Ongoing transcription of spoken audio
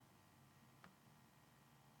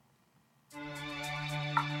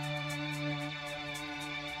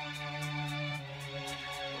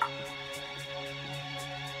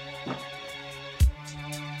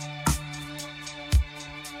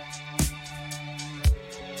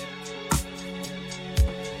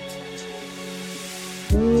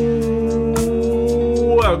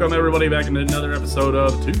Welcome everybody back into another episode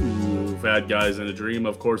of Two Fat Guys in a Dream.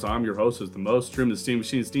 Of course, I'm your host, is the most Dream the Steam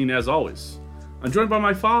Machine Steen, as always. I'm joined by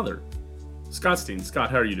my father, Scott Steen. Scott,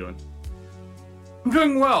 how are you doing? I'm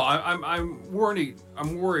doing well. I'm worried.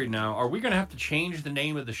 I'm worried now. Are we going to have to change the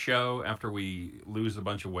name of the show after we lose a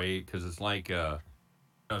bunch of weight? Because it's like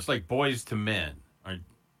Boys to Men.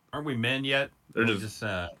 Aren't we men yet? They're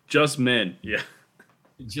just men. Yeah,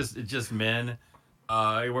 just men.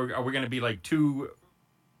 Are we going to be like two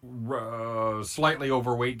slightly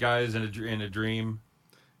overweight guys in a dream?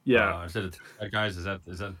 Yeah. Instead of fat guys, is that?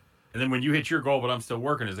 And then when you hit your goal, but I'm still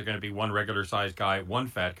working, is it going to be one regular sized guy, one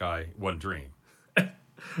fat guy, one dream?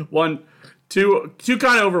 Two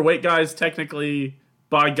kind of overweight guys, technically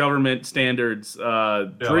by government standards.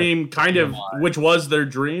 Dream kind of, which was their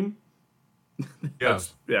dream.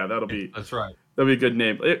 Yes. That'll right. That'll be a good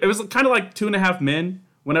name. It was kind of like 2.5 Men.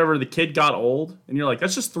 Whenever the kid got old, and you're like,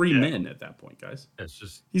 that's just three men at that point, guys.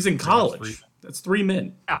 He's in college. That's 3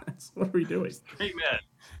 men. Yeah. What are we doing? 3 men.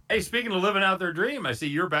 Hey, speaking of living out their dream, I see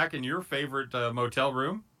you're back in your favorite motel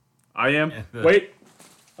room. I am. Wait.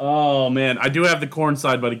 Oh, man. I do have the corn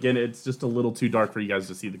side, but again, it's just a little too dark for you guys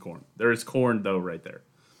to see the corn. There is corn, though, right there.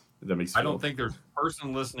 That makes I don't think there's a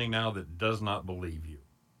person listening now that does not believe you.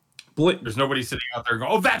 There's There's nobody sitting out there going,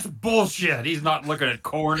 oh, that's bullshit. He's not looking at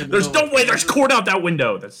corn. There's no way there's corn out that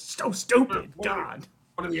window. That's so stupid. God.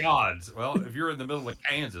 What are the odds? Well, if you're in the middle of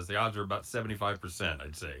Kansas, the odds are about 75%,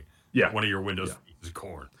 I'd say. Yeah. One of your windows is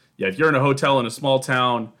corn. Yeah, if you're in a hotel in a small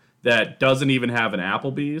town that doesn't even have an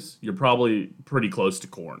Applebee's, you're probably pretty close to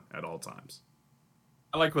corn at all times.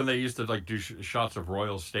 I like when they used to do shots of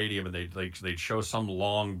Royal Stadium, and they'd show some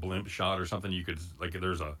long blimp shot or something. You could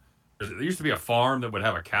there used to be a farm that would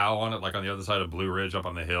have a cow on it, like on the other side of Blue Ridge up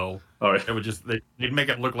on the hill. Oh, yeah. It would they'd make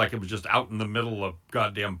it look like it was just out in the middle of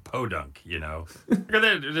goddamn Podunk, you know. Look at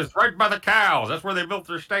that, just right by the cows. That's where they built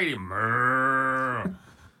their stadium.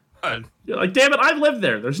 You're like, damn it, I live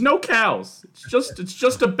there. There's no cows. It's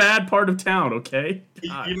just a bad part of town, okay?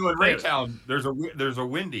 God, you know, in Raytown, there's a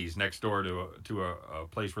Wendy's next door to a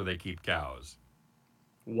place where they keep cows.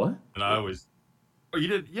 What? And I always, you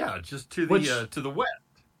did, yeah, just to the west.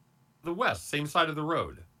 The west, same side of the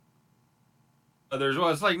road.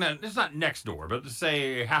 It's not next door, but to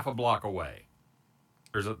say half a block away.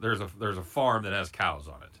 There's a farm that has cows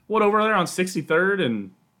on it. What, over there on 63rd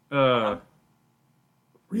and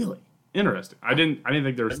really interesting. I didn't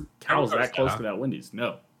think there was cows that close to that Wendy's.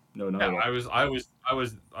 No. Yeah, I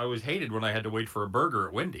was hated when I had to wait for a burger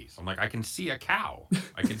at Wendy's. I'm like, I can see a cow.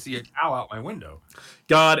 I can see a cow out my window.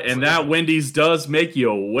 God, and that Wendy's does make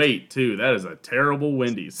you wait too. That is a terrible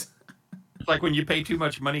Wendy's. It's like when you pay too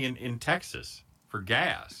much money in Texas for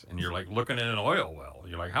gas, and you're like looking at an oil well.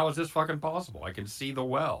 You're like, how is this fucking possible? I can see the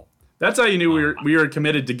well. That's how you knew we were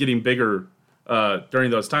committed to getting bigger during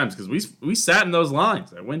those times, because we sat in those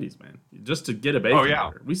lines at Wendy's, man, just to get a Baconator. Oh, yeah.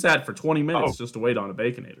 We sat for 20 minutes just to wait on a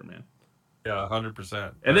Baconator, man. Yeah,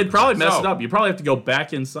 100%. And they'd probably mess it up. You probably have to go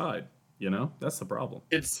back inside. You know, that's the problem.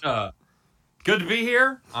 It's good to be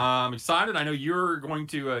here. I'm excited. I know you're going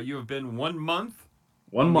to. You have been 1 month.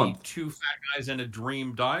 1 month. Two Fat Guys in a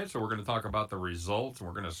Dream diet. So we're going to talk about the results, and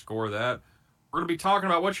we're going to score that. We're going to be talking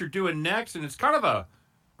about what you're doing next, and it's kind of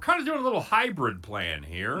doing a little hybrid plan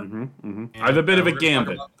here. Mm-hmm, mm-hmm. I have a bit of a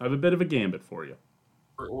gambit for you.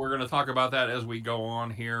 We're going to talk about that as we go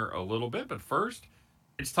on here a little bit, but first,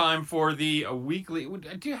 it's time for the weekly.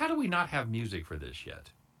 How do we not have music for this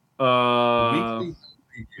yet? Weekly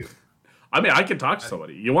review. I mean, I can talk to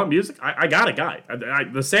somebody. You want music? I got a guy.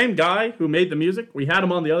 The same guy who made the music. We had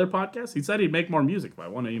him on the other podcast. He said he'd make more music if I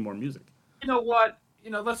want any more music. You know what?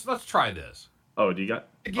 Let's try this. Oh, do you got?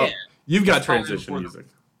 Again, you've got transition music.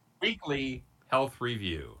 Weekly health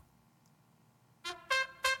review.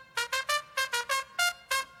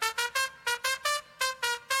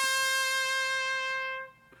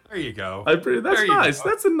 There you go. That's nice.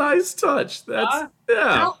 That's a nice touch.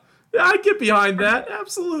 Yeah. Yeah, I get behind that.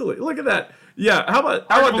 Absolutely. Look at that. Yeah, how about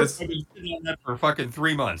this? I've been sitting on that for fucking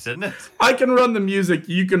 3 months, isn't it? I can run the music.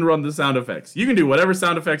 You can run the sound effects. You can do whatever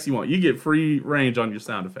sound effects you want. You get free range on your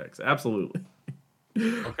sound effects. Absolutely.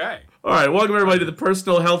 Okay. All right. Welcome everybody to the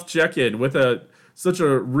personal health check-in with such a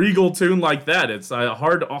regal tune like that. It's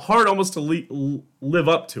hard almost to live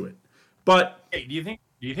up to it. But hey, do you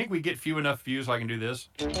think we get few enough views so I can do this?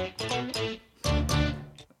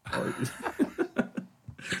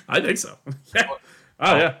 I think so.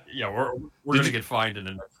 Yeah. Yeah, we're gonna get fined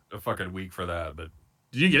in a fucking week for that. But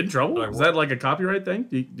did you get in trouble? Is that like a copyright thing?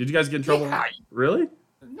 Did you guys get in trouble? Yeah. Really?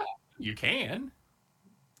 No, you can.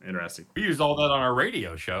 Interesting. We used all that on our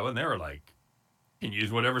radio show, and they were like, can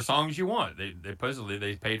use whatever songs you want. They supposedly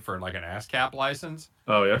they paid for like an ASCAP license.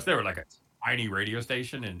 Oh yeah. Which they were like a tiny radio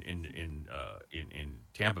station in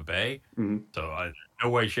Tampa Bay. Mm-hmm. So no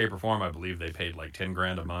way, shape, or form, I believe they paid like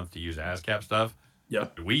 $10,000 a month to use ASCAP stuff. Yeah.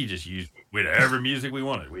 We just used whatever music we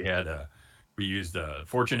wanted. We used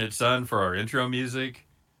Fortunate Son for our intro music,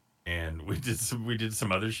 and we did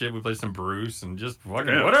some other shit. We played some Bruce and just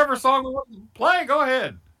fucking whatever song we want to play. Go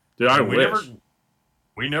ahead. Dude, I wish.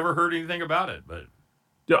 We never heard anything about it, but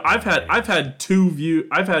dude, I've had like a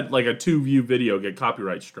 2-view video get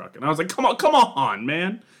copyright struck, and I was like, come on,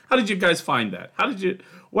 man. How did you guys find that?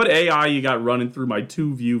 What AI you got running through my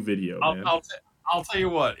 2-view video, man? I'll tell you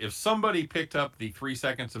what. If somebody picked up the 3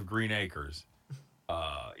 seconds of Green Acres,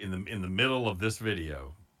 in the middle of this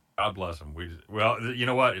video, God bless them. You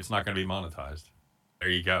know what? It's not going to be monetized. There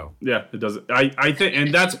you go. Yeah, it doesn't. I think,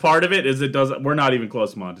 and that's part of it. Is it doesn't. We're not even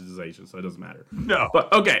close to monetization, so it doesn't matter. No.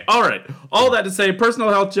 But okay, all right. All that to say, personal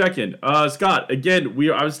health check-in. Scott, again,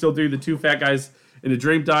 I was still doing the 2 fat guys in a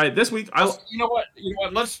dream diet this week. You know what?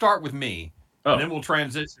 Let's start with me, and then we'll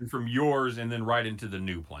transition from yours, and then right into the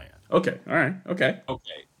new plan. Okay. All right. Okay.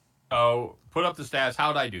 So put up the stats.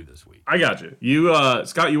 How'd I do this week? I got you. You,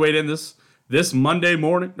 Scott, you weighed in this Monday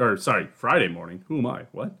morning, or sorry, Friday morning. Who am I?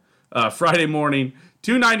 What? Friday morning,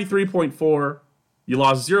 293.4. You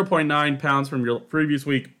lost 0.9 pounds from your previous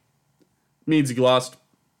week. Means you lost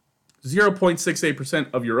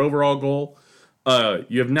 0.68% of your overall goal.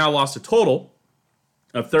 You have now lost a total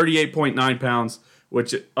of 38.9 pounds,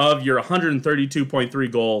 which of your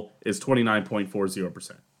 132.3 goal is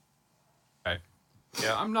 29.40%. Okay.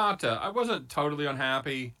 Yeah, I'm not. I wasn't totally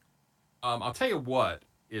unhappy. I'll tell you what.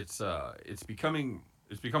 It's become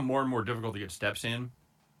more and more difficult to get steps in.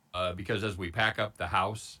 Because as we pack up the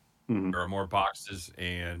house, there are more boxes,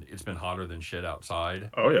 and it's been hotter than shit outside.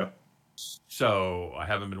 Oh, yeah. So I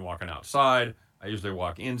haven't been walking outside. I usually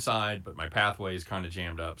walk inside, but my pathway is kind of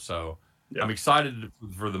jammed up. So I'm excited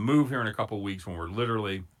for the move here in a couple of weeks when we're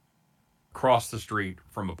literally across the street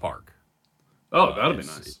from a park. Oh, that'll be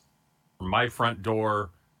nice. From my front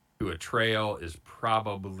door to a trail is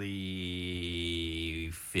probably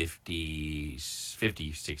 50,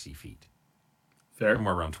 60 feet. Fair.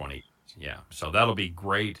 Somewhere around 20. Yeah. So that'll be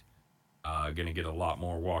great. Going to get a lot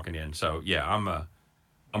more walking in. So yeah,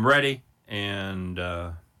 I'm ready, and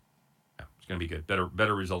it's going to be good.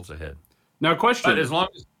 Better results ahead. Now, question. But as long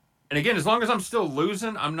as I'm still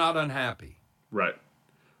losing, I'm not unhappy. Right.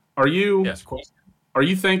 Are you? Yes. Question. Are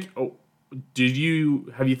you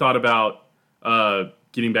have you thought about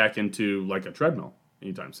getting back into like a treadmill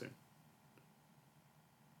anytime soon?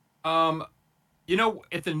 At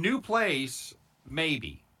the new place,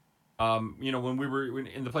 maybe. When we were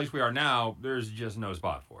in the place we are now, there's just no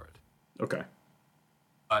spot for it. Okay.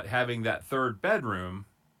 But having that third bedroom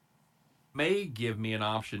may give me an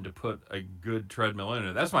option to put a good treadmill in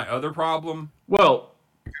it. That's my other problem. Well,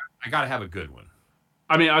 I got to have a good one.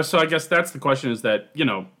 I mean, so I guess that's the question is that,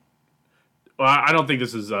 I don't think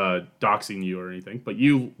this is doxing you or anything, but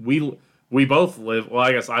we both live, well,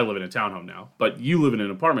 I guess I live in a townhome now, but you live in an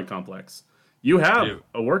apartment complex. You have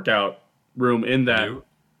a workout room in that.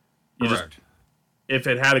 Correct. If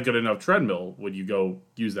it had a good enough treadmill, would you go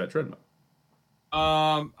use that treadmill?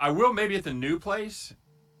 I will maybe at the new place.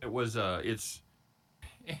 It's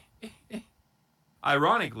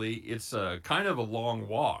ironically, it's kind of a long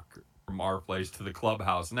walk from our place to the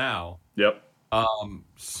clubhouse now. Yep.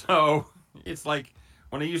 So it's like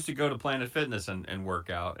when I used to go to Planet Fitness and work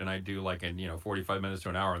out, and I do 45 minutes to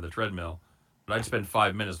an hour on the treadmill, but I'd spend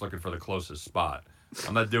 5 minutes looking for the closest spot.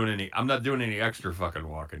 I'm not doing any extra fucking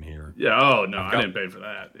walking here. Yeah. Oh no, I didn't pay for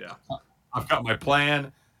that. Yeah. I've got my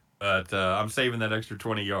plan, but I'm saving that extra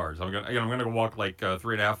 20 yards. I'm gonna walk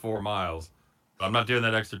 3.5, 4 miles. But I'm not doing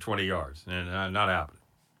that extra 20 yards, and not happening.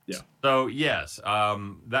 Yeah. So yes,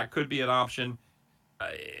 that could be an option.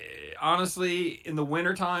 Honestly, in the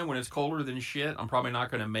wintertime when it's colder than shit, I'm probably not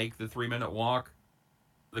going to make the 3-minute walk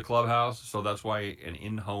to the clubhouse. So that's why an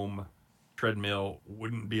in-home treadmill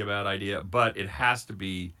wouldn't be a bad idea. But it has to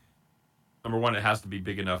be, number one, it has to be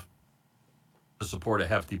big enough to support a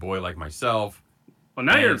hefty boy like myself. Well,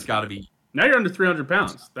 now it's got to be. Now you're under 300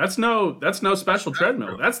 pounds. That's no special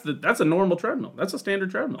treadmill. That's a normal treadmill. That's a standard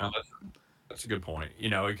treadmill. No, that's a good point.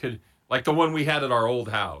 It could, like the one we had at our old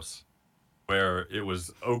house, where it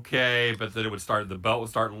was okay, but then the belt would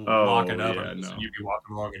start locking up, and you'd be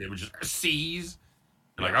walking along, and it would just seize.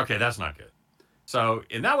 Like, okay, that's not good. So,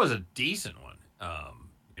 and that was a decent one.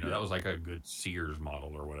 That was like a good Sears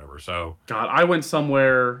model or whatever. So, God, I went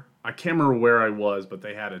somewhere. I can't remember where I was, but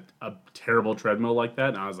they had a terrible treadmill like that,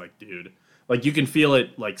 and I was like, dude, like you can feel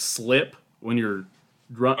it like slip when you're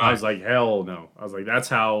I was like, hell no. I was like, that's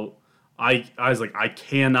how I was like, I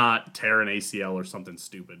cannot tear an ACL or something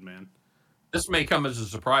stupid, man. This may come as a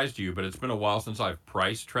surprise to you, but it's been a while since I've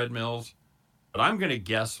priced treadmills. But I'm going to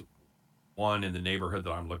guess one in the neighborhood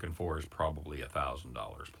that I'm looking for is probably $1,000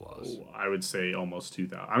 plus. Oh, I would say almost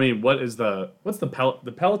 2,000. I mean, what's the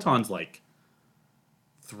Peloton's like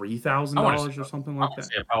 $3,000 or something like that?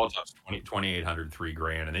 Yeah, Peloton's $2,800,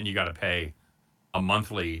 $3,000, and then you got to pay a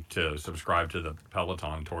monthly to subscribe to the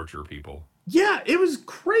Peloton torture people. Yeah, it was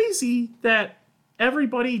crazy that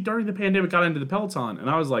everybody during the pandemic got into the Peloton, and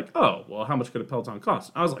I was like, oh, well, how much could a Peloton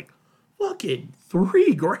cost? I was like, fucking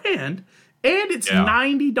 $3,000, and it's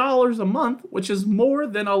 $90 a month, which is more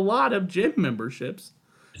than a lot of gym memberships.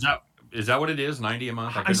 Is that what it is? 90 a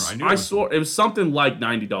month? I swore it was something like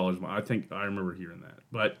 $90 a month. I think I remember hearing that,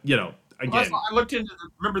 but again, I looked into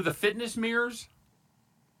remember the fitness mirrors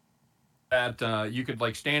that you could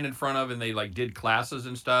like stand in front of, and they like did classes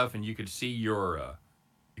and stuff, and you could see your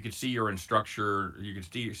instructor. You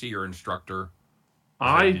could see your instructor.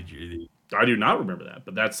 I do not remember that,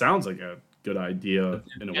 but that sounds like a good idea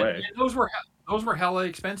in a way. And those were hella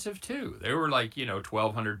expensive too. They were like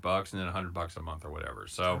 $1,200 and then $100 a month or whatever.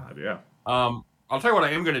 So God, yeah. I'll tell you what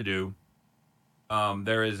I am going to do.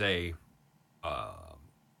 There is a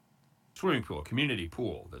swimming pool, community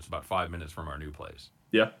pool that's about 5 minutes from our new place.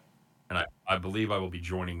 Yeah. And I believe I will be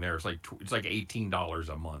joining there. It's like $18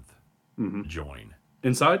 a month to join.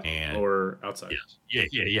 Inside and or outside? Yes.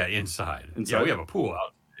 Yeah. Inside. Yeah, we have a pool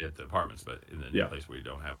out at the apartments, but in the new place we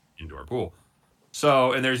don't have indoor pool.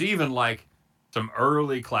 So, and there's even like some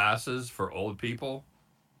early classes for old people.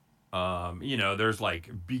 There's like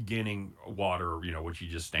beginning water, which you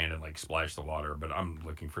just stand and like splash the water. But I'm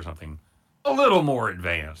looking for something a little more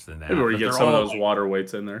advanced than that. Maybe where you get some of those water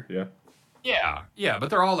weights in there. Yeah. Yeah. But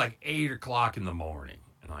they're all like 8 o'clock in the morning.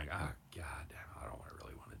 And like, oh, God damn, I don't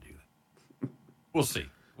really want to do that. We'll see.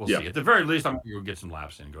 We'll see. At the very least, I'm going to go get some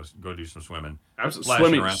laps in, go do some swimming.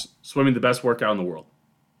 Absolutely. Swimming, the best workout in the world.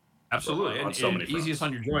 Absolutely. And easiest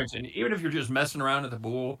on your joints. And even if you're just messing around at the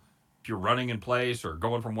pool, if you're running in place or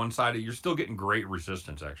going from one side, you're still getting great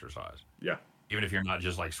resistance exercise. Yeah. Even if you're not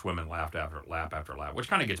just like swimming lap after lap, which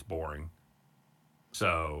kind of gets boring.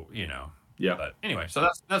 So, Yeah. But anyway, so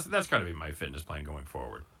that's going to be my fitness plan going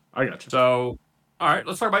forward. I got you. So, all right,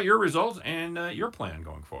 let's talk about your results and your plan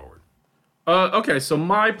going forward. Okay, so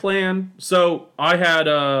my plan. So I had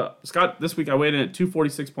Scott this week. I weighed in at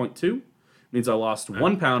 246.2. Means I lost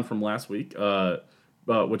 1 pound from last week, which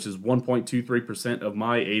is 1.23% of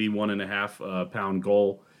my 81.5 pound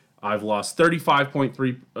goal. I've lost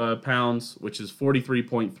 35.3 pounds, which is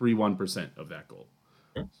 43.31% of that goal.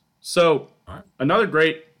 Okay. So another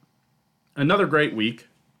great week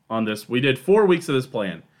on this. We did 4 weeks of this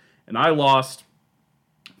plan, and I lost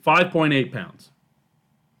 5.8 pounds.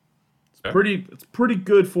 It's pretty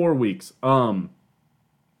good 4 weeks. And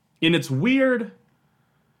it's weird.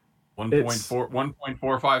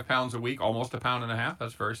 1.45 pounds a week, almost 1.5 pounds.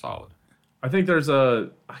 That's very solid. I think I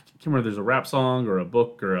can't remember, there's a rap song or a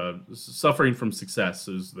book or a Suffering from Success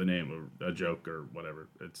is the name of a joke or whatever.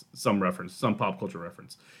 It's some reference, some pop culture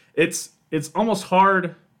reference. It's almost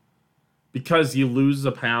hard because you lose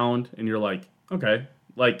a pound and you're like, okay.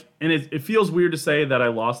 And it feels weird to say that I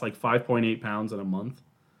lost like 5.8 pounds in a month.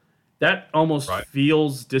 That almost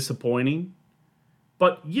feels disappointing.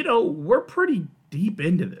 But, we're pretty deep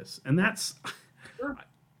into this. And that's...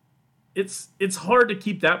 It's hard to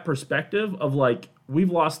keep that perspective of like, we've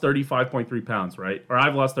lost 35.3 pounds, right? Or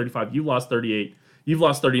I've lost 35, you've lost 38, you've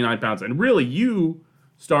lost 39 pounds. And really, you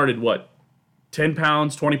started, 10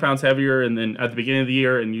 pounds, 20 pounds heavier, and then at the beginning of the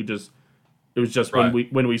year, and it was just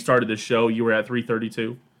when we started this show, you were at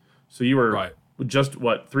 332. So you were just,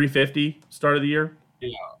 350 start of the year?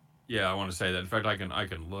 Yeah, I want to say that. In fact, I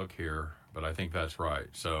can look here, but I think that's right.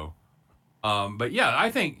 So, but yeah,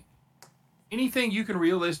 I think anything you can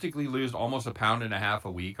realistically lose almost 1.5 pounds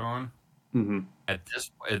a week on at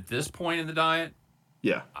this point in the diet,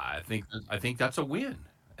 I think that's a win.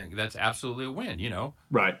 I think that's absolutely a win.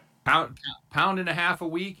 Right. Pound and a half a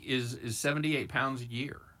week is 78 pounds a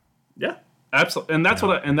year. Yeah, absolutely. And that's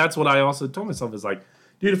what I also told myself is like,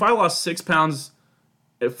 dude, if I lost 6 pounds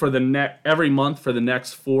for every month for the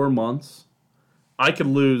next 4 months, I could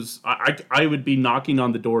lose. I would be knocking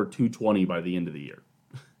on the door 220 by the end of the year.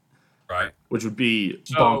 Right. Which would be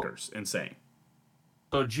bonkers, insane.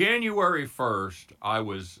 So January 1st, I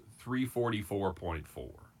was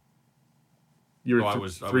 344.4. You were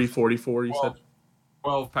 344, you said?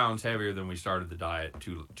 12 pounds heavier than we started the diet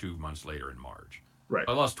two months later in March. Right.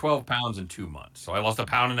 I lost 12 pounds in 2 months. So I lost 1.5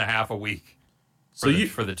 pounds a week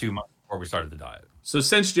for the 2 months before we started the diet. So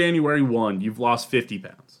since January 1, you've lost 50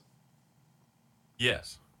 pounds.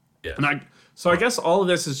 Yes. Yes. And I guess all of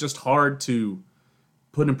this is just hard to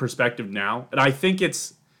put in perspective now. And I think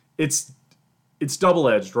it's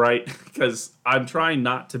double-edged, right? Because I'm trying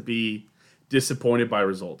not to be disappointed by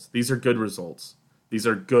results. These are good results. These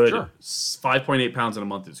are good. Sure. 5.8 pounds in a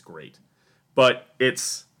month is great. But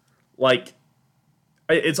it's like,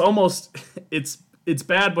 it's almost, it's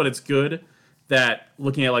bad, but it's good that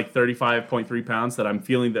looking at like 35.3 pounds that I'm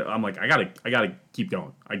feeling that I'm like, I gotta keep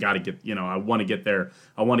going. I gotta get, I want to get there.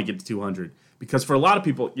 I want to get to 200. Because for a lot of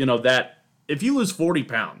people, that if you lose 40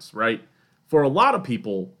 pounds, right? For a lot of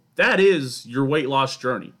people, that is your weight loss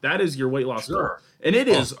journey. That is your weight loss goal. And it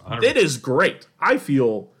is great. I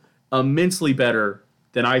feel immensely better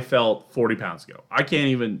than I felt 40 pounds ago. I can't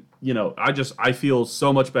even, I feel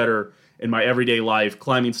so much better in my everyday life,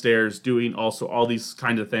 climbing stairs, doing also all these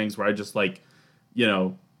kinds of things where I just like, we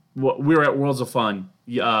were at Worlds of Fun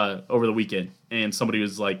over the weekend, and somebody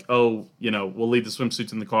was like, oh, we'll leave the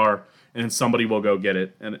swimsuits in the car, and then somebody will go get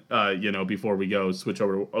it, and before we go switch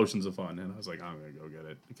over to Oceans of Fun. And I was like, I'm gonna go get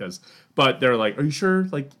it but they're like, are you sure?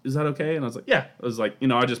 Like, is that okay? And I was like, yeah. I was like,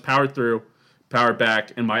 I just powered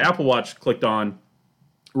back, and my Apple Watch clicked on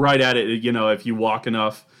right at it. If you walk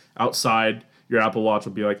enough outside, your Apple Watch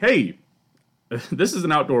will be like, hey, this is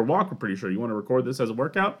an outdoor walk, we're pretty sure. You want to record this as a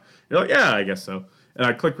workout? You're like, yeah, I guess so. And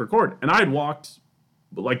I clicked record, and I had walked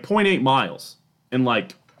like 0.8 miles in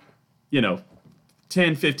like,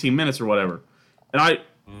 10, 15 minutes or whatever. And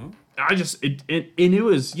I just, it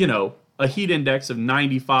was, a heat index of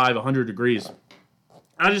 95, 100 degrees.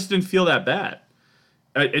 I just didn't feel that bad.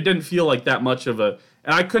 It didn't feel like that much of and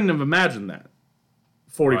I couldn't have imagined that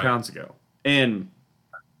 40 pounds ago. And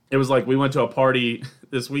it was like we went to a party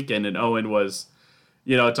this weekend, and Owen was,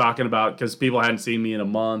 talking about, because people hadn't seen me in a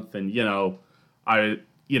month, and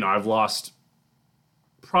I've lost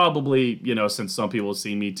probably, since some people have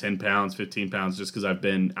seen me, 10 pounds, 15 pounds, just because I've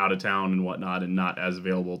been out of town and whatnot and not as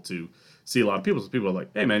available to see a lot of people. So people are like,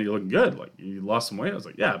 hey man, you're looking good. Like, you lost some weight. I was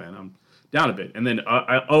like, yeah, man, I'm down a bit. And then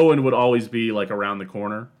Owen would always be like around the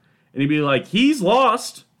corner, and he'd be like, he's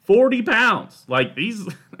lost 40 pounds. Like, these,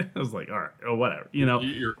 I was like, all right, oh, whatever,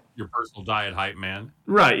 Your personal diet hype man.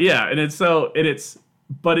 Right, yeah. And it's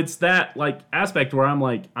but it's that like aspect where I'm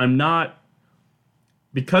like, I'm not,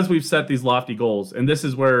 because we've set these lofty goals, and this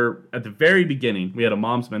is where at the very beginning we had a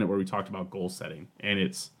Mom's Minute where we talked about goal setting, and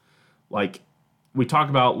it's like we talk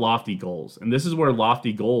about lofty goals, and this is where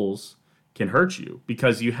lofty goals can hurt you,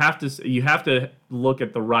 because you have to look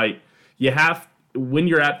at the right, when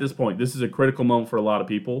you're at this point, this is a critical moment for a lot of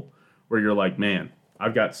people where you're like, man,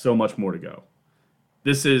 I've got so much more to go.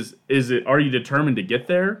 Are you determined to get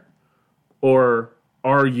there, or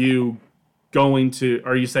are you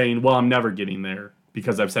saying, well, I'm never getting there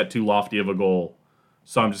because I've set too lofty of a goal,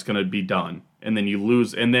 so I'm just going to be done. And then you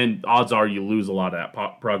lose, and then odds are you lose a lot of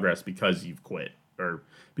that progress because you've quit, or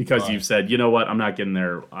because you've said, you know what, I'm not getting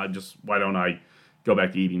there. Why don't I go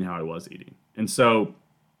back to eating how I was eating? And so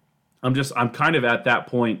I'm kind of at that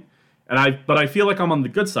point, but I feel like I'm on the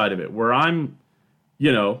good side of it, where I'm,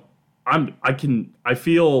 I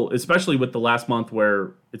feel, especially with the last month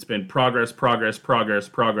where it's been progress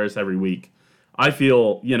every week. I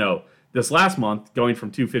feel, this last month going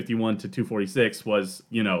from 251 to 246 was,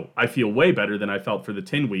 I feel way better than I felt for the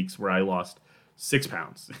 10 weeks where I lost 6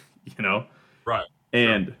 pounds, Right.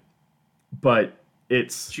 And, but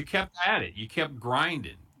you kept at it. You kept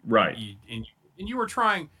grinding. Right. And you were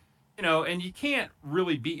trying, and you can't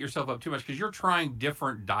really beat yourself up too much because you're trying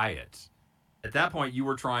different diets. At that point, you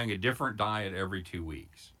were trying a different diet every 2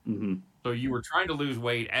 weeks. Mm-hmm. So you were trying to lose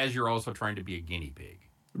weight as you're also trying to be a guinea pig.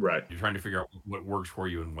 Right. You're trying to figure out what works for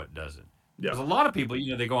you and what doesn't. Yeah. Because a lot of people,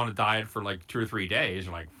 they go on a diet for like 2 or 3 days.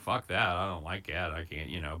 You're like, fuck that. I don't like that. I can't,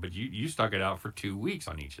 But you stuck it out for 2 weeks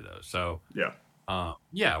on each of those. So yeah.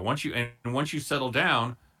 Once you settle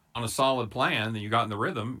down on a solid plan, then you got in the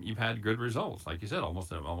rhythm. You've had good results, like you said,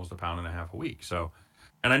 almost a pound and a half a week. So,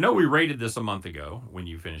 and I know we rated this a month ago when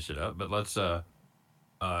you finished it up, but let's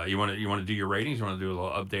you want to do your ratings? You want to do a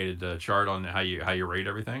little updated chart on how you rate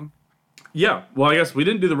everything? Yeah. Well, I guess we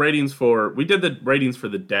didn't do the ratings we did the ratings for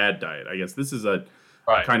the dad diet. I guess this is a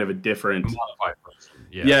kind of a different modified version.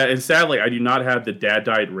 Yeah, and sadly I do not have the dad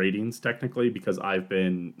diet ratings technically because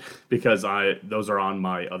those are on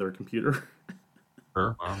my other computer.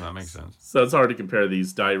 Sure. Well, that makes sense. So it's hard to compare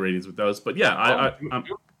these diet ratings with those. But yeah, I'm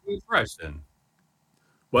fresh then.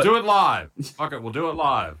 What? Do it live. Fuck it, we'll do it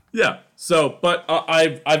live. Yeah. So, but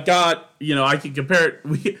I've got, I can compare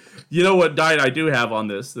it. What diet I do have on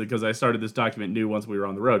this, because I started this document new once we were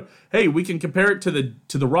on the road. Hey, we can compare it to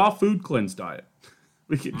the raw food cleanse diet.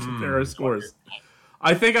 We can compare our scores.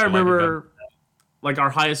 I think I You like it better? remember like our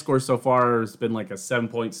highest score so far has been like a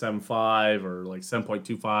 7.75 or like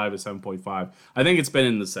 7.25 or 7.5. I think it's been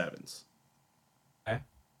in the sevens. Okay. All right,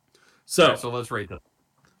 So so let's rate them.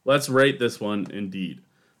 let's rate this one indeed.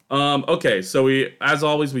 Okay, so we, as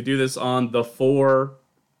always, we do this on the four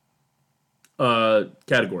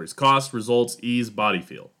categories: cost, results, ease, body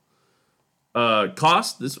feel.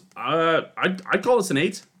 Cost. This I call this an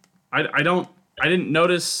 8. I don't I didn't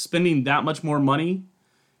notice spending that much more money,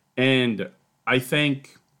 and I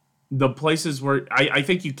think the places where I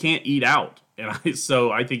think you can't eat out, and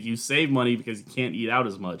so I think you save money because you can't eat out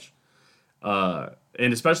as much.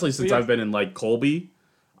 And especially since Yeah. I've been in like Colby,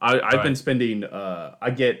 I've been Right. spending. I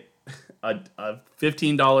get a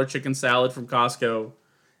 $15 chicken salad from Costco,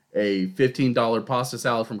 a $15 pasta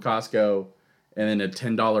salad from Costco, and then a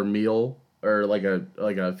 $10 meal or like a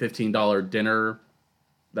 $15 dinner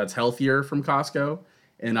that's healthier from Costco.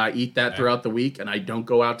 And I eat that Okay. throughout the week, and I don't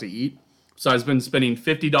go out to eat. So I've been spending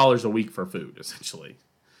 $50 a week for food essentially,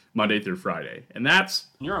 Monday through Friday, and that's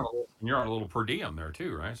You're on a little per diem there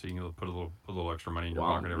too, right? So you can put a little extra money in your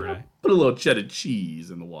wow. pocket every day. Put a little cheddar cheese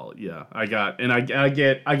in the wallet. Yeah, I got, and I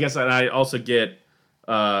get, I guess, and I also get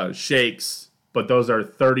shakes, but those are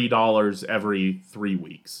 $30 every 3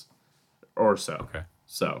 weeks or so. Okay.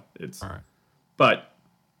 So it's, All right. but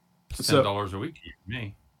It's so $10 a week to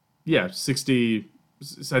me. yeah, 60.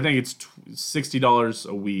 So I think it's $60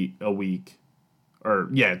 a week, or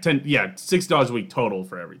yeah, $60 a week total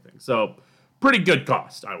for everything. So pretty good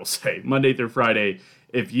cost, I will say. Monday through Friday,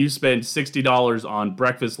 if you spend $60 on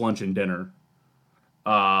breakfast, lunch, and dinner,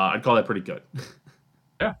 I'd call that pretty good.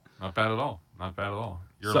 Yeah, not bad at all. Not bad at all.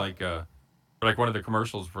 You're So like one of the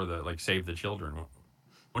commercials for the like Save the Children.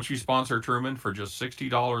 Once you sponsor Truman for just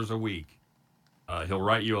 $60 a week, he'll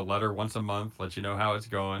write you a letter once a month, let you know how it's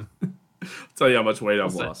going. I'll tell you how much weight He'll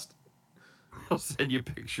I've send, lost. he'll send you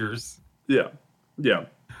pictures. Yeah, yeah.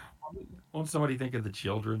 Won't somebody think of the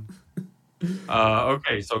children?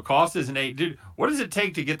 Okay, so cost is an 8. Dude, what does it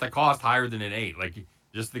take to get the cost higher than an 8? Like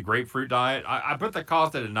just the grapefruit diet? I put the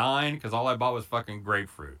cost at a 9 because all I bought was fucking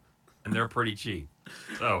grapefruit. And they're pretty cheap.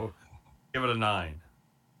 So give it a 9.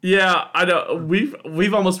 Yeah, I know.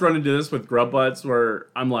 We've almost run into this with Grub Butts where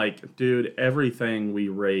I'm like, dude, everything we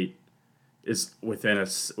rate is within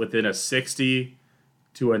a 60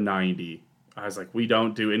 to a 90. I was like, we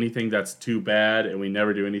don't do anything that's too bad, and we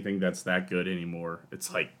never do anything that's that good anymore.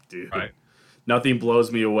 It's like, dude, Right. nothing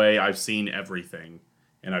blows me away. I've seen everything,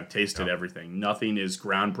 and I've tasted Yeah. everything. Nothing is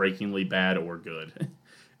groundbreakingly bad or good.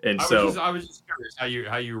 And I was just curious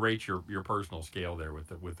how you rate your personal scale there with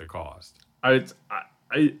the cost. I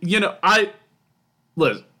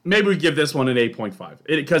listen. Maybe we give this one an 8.5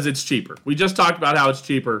 because it's cheaper. We just talked about how it's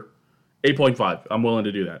cheaper. 8.5. I'm willing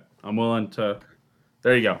to do that. I'm willing to.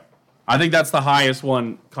 There you go. I think that's the highest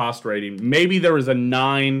one cost rating. Maybe there was a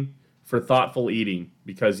 9 for thoughtful eating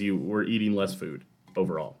because you were eating less food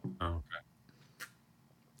overall. Okay.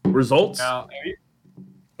 Results? Now,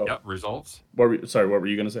 Oh. yep, results. What were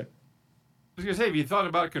you going to say? I was gonna say, have you thought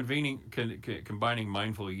about combining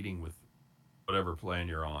mindful eating with whatever plan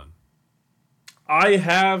you're on? I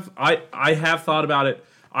have thought about it.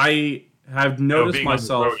 I have noticed being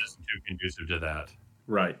myself. on the road isn't too conducive to that.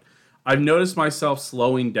 Right. I've noticed myself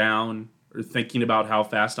slowing down or thinking about how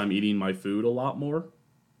fast I'm eating my food a lot more,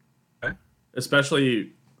 Okay.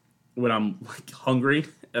 especially when I'm like hungry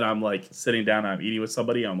and I'm like sitting down and I'm eating with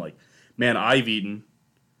somebody. I'm like, man, I've eaten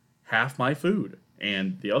half my food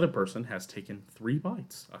and the other person has taken 3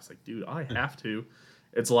 bites. I was like, dude, I have to.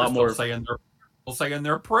 It's a lot They're more. still saying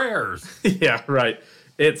their prayers. Yeah, right.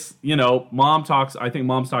 It's, I think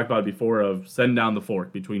mom's talked about it before of setting down the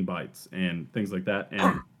fork between bites and things like that.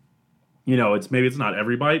 And, it's not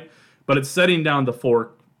every bite, but it's setting down the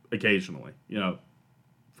fork occasionally,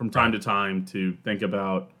 from time to time to think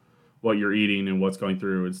about what you're eating and what's going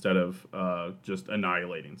through instead of just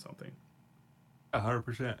annihilating something,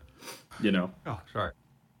 100%. Oh, sorry.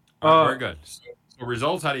 All right, Uh, very good. So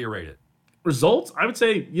results, how do you rate it? Results, I would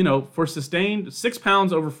say, for sustained 6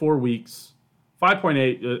 pounds over 4 weeks,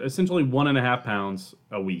 5.8, essentially 1.5 pounds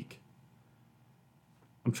a week.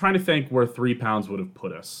 I'm trying to think where 3 pounds would have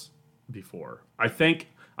put us before. I think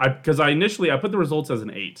because I put the results as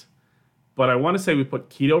an 8, but I want to say we put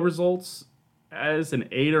keto results as an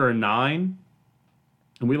 8 or a 9,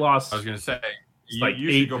 and we lost I was going to say, like you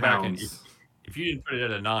 8 should go back and pounds. if you didn't put it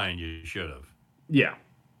at a 9, you should have. Yeah,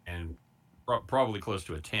 And probably close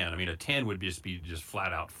to a 10. I mean, a 10 would just be just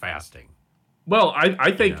flat out fasting. well,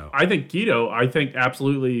 I think know. I think keto. I think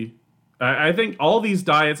absolutely. I think all these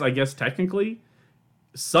diets. I guess technically,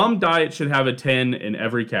 some diet should have a 10 in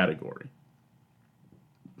every category.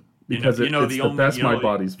 because it's the best my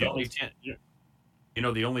body's the felt. only 10,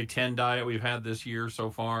 the only 10 diet we've had this year so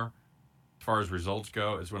far, as far as results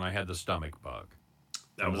go, is when I had the stomach bug.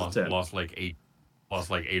 That was a 10. Lost like 8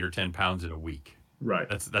 or 10 pounds in a week. Right.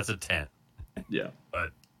 That's a 10. Yeah.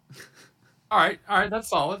 But all right, that's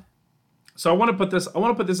solid. So I want to put this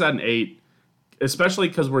at an 8, especially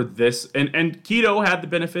because we're this and keto had the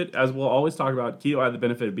benefit, as we'll always talk about. Keto had the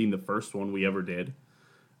benefit of being the first one we ever did.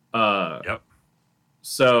 Yep.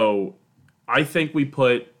 So I think we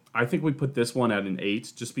put this one at an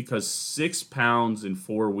 8, just because 6 pounds in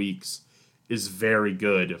 4 weeks is very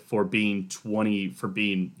good for being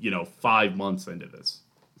 5 months into this.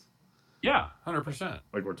 Yeah, 100%.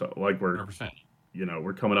 We're 100%.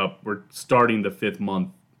 We're coming up. We're starting the 5th month.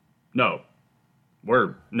 No,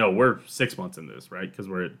 we're 6 months into this, right? Because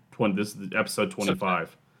we're at 20. This is episode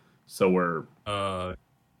 25, so we're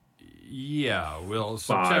yeah. Well, 5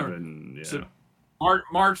 September, and yeah. So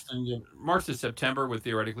March to September would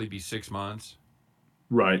theoretically be 6 months.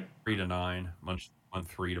 Right. 3 to 9 months. Month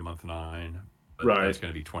 3 to month 9. But right. That's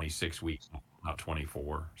going to be 26 weeks, not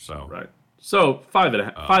 24. So right. So 5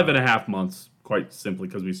 and a half months, quite simply,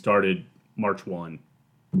 because we started March 1.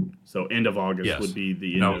 So end of August would be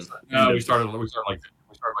the end of. We started like the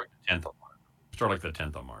 10th of March. We started like the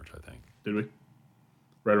 10th of March, I think. Did we?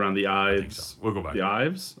 Right around the Ides. I think so. We'll go back. The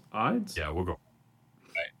Ides? Ides? Yeah, we'll go.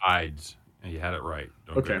 Ides. And you had it right.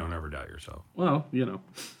 Don't ever doubt yourself. Well, You know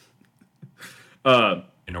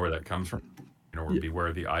where that comes from? You know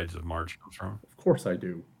where the Ides of March comes from? Of course I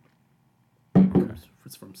do. Okay.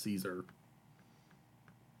 It's from Caesar.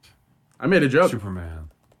 I made a joke. Superman.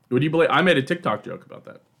 Would you believe I made a TikTok joke about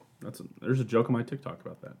that? There's a joke on my TikTok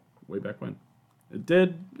about that way back when. It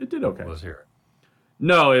did okay. Let's hear it.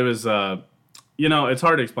 No, it was it's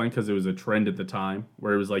hard to explain because it was a trend at the time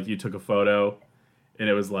where it was like you took a photo and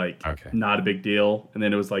it was like not a big deal, and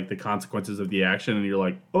then it was like the consequences of the action, and you're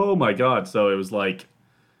like, oh my god. So it was like,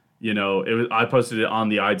 I posted it on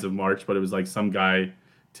the Ides of March, but it was like some guy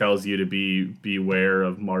tells you to beware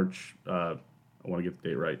of March. I want to get the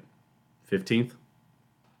date right. 15th.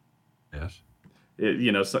 Yes.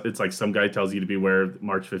 It's like some guy tells you to beware of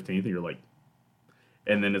March 15th, and you're like,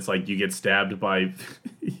 and then it's like you get stabbed by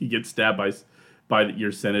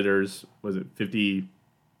your senators. Was it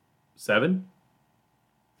 57?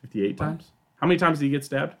 58 times? How many times did he get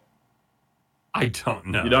stabbed? I don't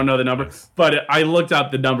know. You don't know the number? But I looked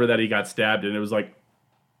up the number that he got stabbed, and it was like,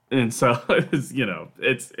 and so it's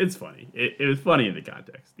it's funny. It was funny in the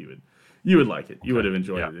context. You would like it. You would have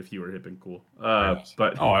enjoyed it if you were hip and cool.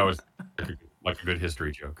 But I was like a good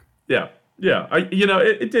history joke. Yeah.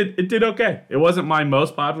 It did okay. It wasn't my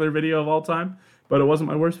most popular video of all time, but it wasn't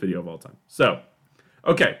my worst video of all time. So,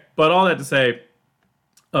 okay. But all that to say,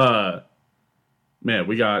 man,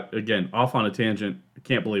 we got, again, off on a tangent. I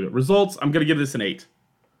can't believe it. Results, I'm going to give this an 8.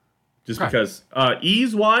 Just because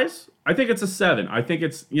ease-wise, I think it's a 7. I think I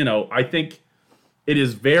think it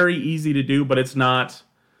is very easy to do, but it's not.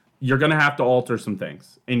 You're going to have to alter some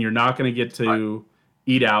things, and you're not going to get to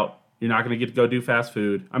eat out. You're not going to get to go do fast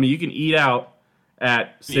food. I mean, you can eat out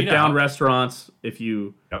at sit-down restaurants if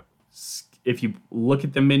you look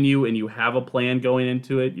at the menu and you have a plan going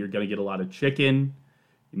into it. You're going to get a lot of chicken.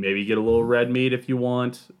 You maybe get a little red meat if you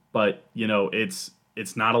want, but it's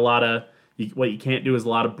not a lot of. What you can't do is a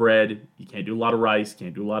lot of bread. You can't do a lot of rice.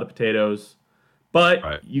 Can't do a lot of potatoes.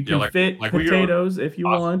 But you can fit potatoes if you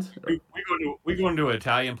want. We go into an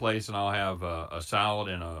Italian place, and I'll have a salad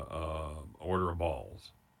and a order of balls.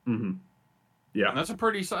 Mm-hmm. Yeah, and that's a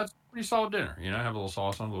pretty solid dinner. Have a little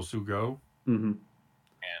sauce on, a little sugo. Mm-hmm.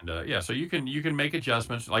 And so you can make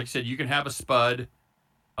adjustments. Like you said, you can have a spud.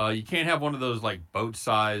 You can't have one of those like boat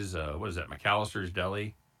size. What is that? McAllister's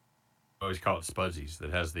Deli. I always call it Spudsies.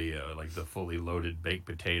 That has the the fully loaded baked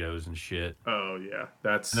potatoes and shit. Oh yeah,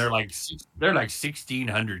 and they're like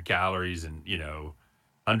 1,600 calories and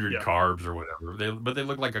 100 carbs or whatever. But they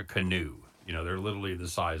look like a canoe. They're literally the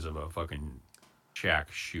size of a fucking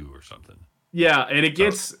Shaq shoe or something. Yeah, and it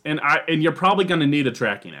gets and you're probably going to need a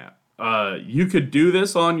tracking app. You could do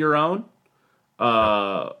this on your own,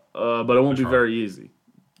 but it won't be very easy.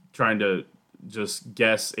 Trying to just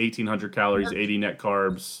guess 1,800 calories, 80 net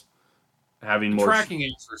carbs. Having more tracking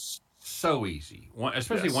apps are so easy,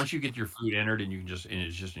 especially once you get your food entered and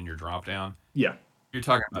it's just in your drop down. Yeah, you're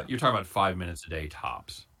talking about 5 minutes a day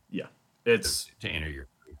tops. Yeah, it's to enter your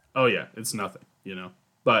food. Oh yeah, it's nothing,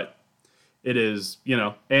 but it is,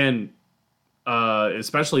 and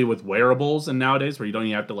especially with wearables and nowadays where you don't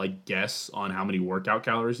even have to guess on how many workout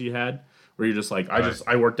calories you had. Where you're just like,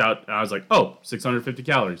 I worked out, and I was like, 650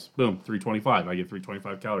 calories, boom, 325. I get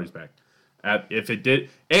 325 calories back. If it did,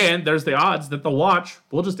 and there's the odds that the watch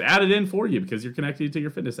will just add it in for you because you're connected to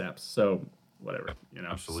your fitness apps. So whatever,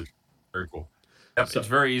 Absolutely, very cool. Yep, So- it's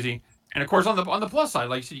very easy. And of course, on the plus side,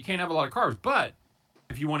 like you said, you can't have a lot of carbs. But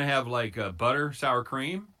if you want to have like butter, sour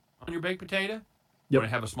cream on your baked potato, you want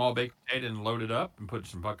to have a small baked potato and load it up and put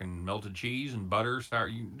some fucking melted cheese and butter, sour.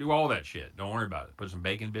 You can do all that shit. Don't worry about it. Put some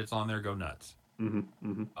bacon bits on there. Go nuts.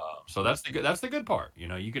 So that's the good part.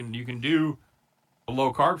 You can do the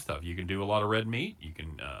low carb stuff. You can do a lot of red meat. You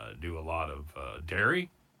can do a lot of dairy.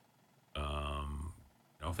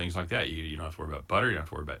 Things like that. You don't have to worry about butter. You don't have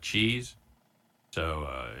to worry about cheese. So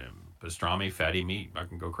pastrami, fatty meat, I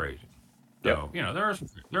can go crazy. So there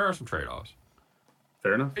are some trade offs.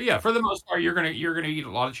 Fair enough. But yeah, for the most part, you're gonna eat a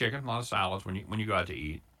lot of chicken, a lot of salads when you go out to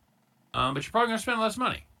eat. But you're probably gonna spend less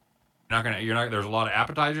money. There's a lot of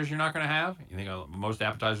appetizers you're not gonna have. You think most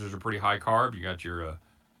appetizers are pretty high carb. You got your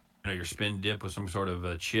your spin dip with some sort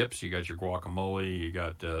of chips. You got your guacamole. You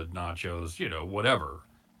got nachos. Whatever.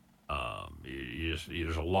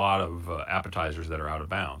 There's a lot of appetizers that are out of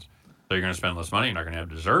bounds. So you're going to spend less money. You're not going to have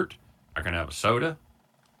dessert. Not going to have a soda.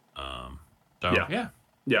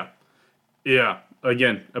 Yeah.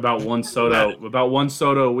 Again, about one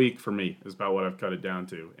soda a week for me is about what I've cut it down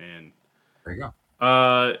to. And there you go.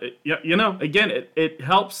 Again, it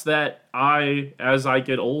helps that as I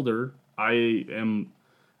get older, I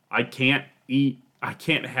can't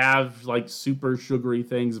have like super sugary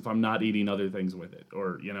things if I'm not eating other things with it.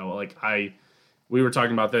 Or, we were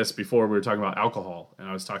talking about this before. We were talking about alcohol, and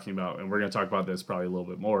I was talking about, and we're going to talk about this probably a little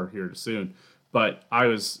bit more here soon. But I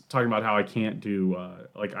was talking about how I can't do,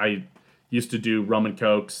 I used to do rum and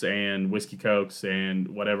cokes and whiskey cokes and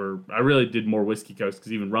whatever. I really did more whiskey cokes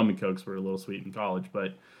because even rum and cokes were a little sweet in college.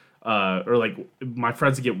 But, or like my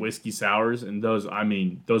friends would get whiskey sours, and those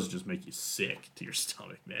just make you sick to your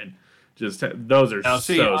stomach, man. Those are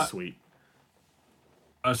sweet.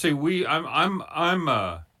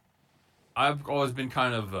 I've always been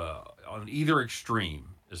kind of on either extreme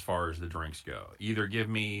as far as the drinks go. Either give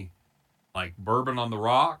me like bourbon on the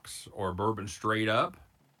rocks or bourbon straight up,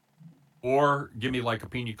 or give me like a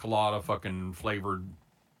pina colada fucking flavored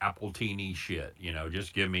apple teeny shit.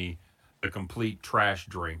 Just give me the complete trash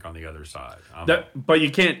drink on the other side. But you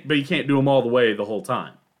can't do them all the way the whole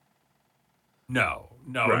time. No,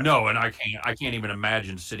 and I can't even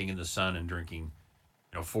imagine sitting in the sun and drinking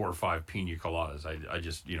 4 or 5 pina coladas. I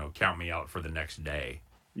just, count me out for the next day.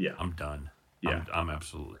 Yeah. I'm done. Yeah. I'm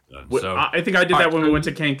absolutely done. So I think I did that when we went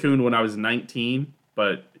to Cancun when I was 19,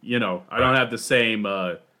 but, I don't have the same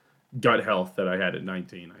gut health that I had at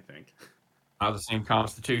 19, I think. Not the same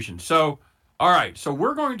constitution. So, all right. So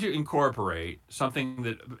we're going to incorporate something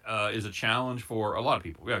that is a challenge for a lot of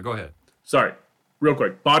people. Yeah, go ahead. Sorry. Real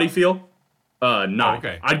quick. Body feel? 9.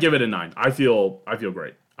 Okay. I'd give it a 9. I feel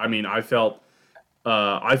great. I mean, I feel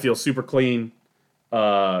super clean.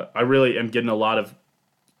 I really am getting a lot of,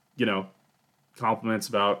 compliments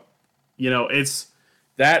about, it's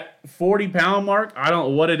that 40-pound mark. I don't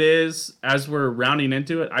know what it is as we're rounding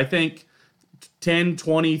into it. I think 10,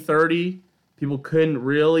 20, 30, people couldn't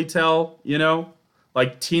really tell,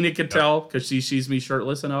 like Tina could tell because she sees me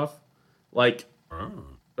shirtless enough. Like,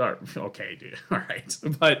 okay, dude. All right.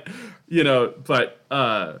 But,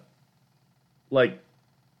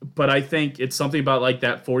 but I think it's something about like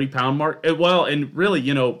that 40-pound mark. And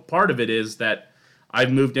really, part of it is that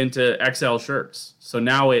I've moved into XL shirts. So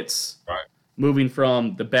now it's moving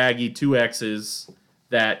from the baggy 2Xs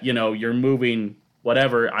that, you're moving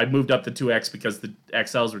whatever. I moved up to 2X because the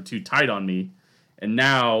XLs were too tight on me. And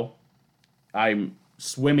now I'm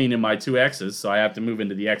swimming in my 2Xs, so I have to move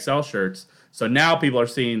into the XL shirts. So now people are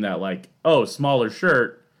seeing that like, oh, smaller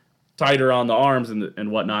shirt, tighter on the arms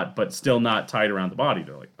and whatnot, but still not tight around the body.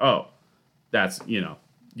 They're like, oh, that's,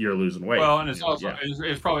 you're losing weight. Well, and it's also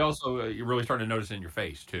it's probably also you're really starting to notice it in your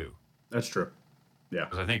face too. That's true. Yeah,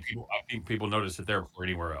 because I think people notice it there before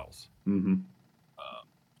anywhere else. Mm-hmm.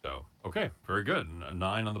 So okay, very good.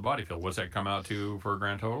 9 on the body feel. What's that come out to for a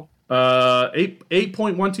grand total?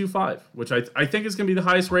 8.125, which I think is going to be the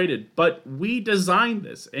highest rated. But we designed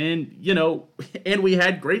this, and and we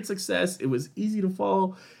had great success. It was easy to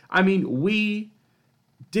follow. I mean, we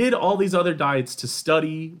did all these other diets to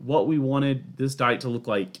study what we wanted this diet to look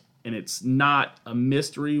like, and it's not a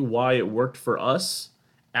mystery why it worked for us.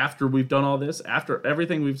 After we've done all this, after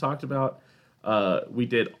everything we've talked about, we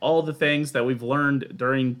did all the things that we've learned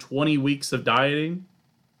during 20 weeks of dieting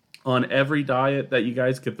on every diet that you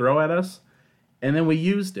guys could throw at us, and then we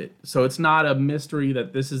used it. So it's not a mystery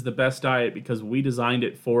that this is the best diet because we designed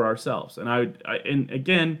it for ourselves. And and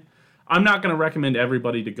again, I'm not going to recommend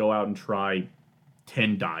everybody to go out and try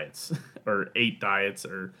 10 diets or 8 diets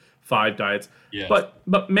or 5 diets. Yes.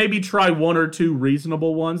 But maybe try one or two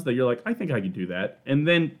reasonable ones that you're like, I think I could do that. And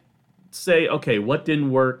then say, okay, what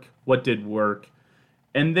didn't work? What did work?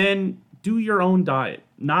 And then do your own diet.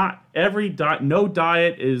 Not every diet, no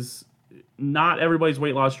diet is, not everybody's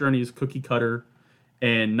weight loss journey is cookie cutter,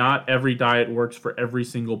 and not every diet works for every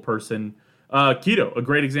single person. Keto, a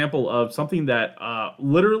great example of something that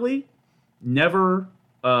literally never,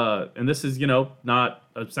 and this is, not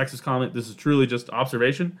a sexist comment, this is truly just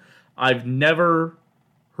observation. I've never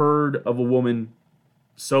heard of a woman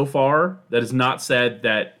so far that has not said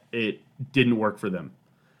that it didn't work for them.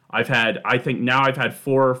 I think now I've had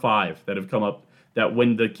 4 or 5 that have come up that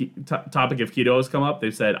when the topic of keto has come up,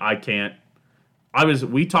 they've said, I can't.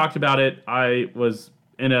 We talked about it. I was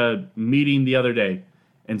in a meeting the other day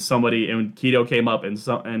and keto came up and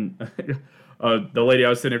the lady I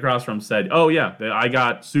was sitting across from said, oh yeah, I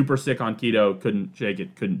got super sick on keto, couldn't shake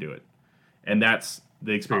it, couldn't do it. And that's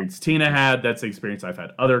the experience Tina had. That's the experience I've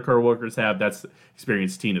had other coworkers have. That's the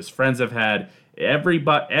experience Tina's friends have had.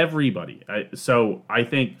 Everybody. So I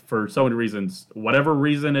think for so many reasons, whatever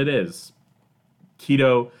reason it is,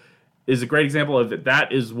 keto is a great example of that.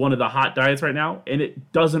 That is one of the hot diets right now, and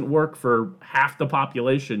it doesn't work for half the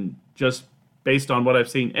population just based on what I've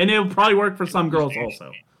seen. And it'll probably work for some girls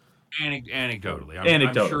also. Anecdotally.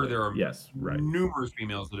 I'm sure there are right. numerous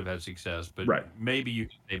females that have had success, but right. maybe you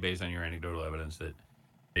can say based on your anecdotal evidence that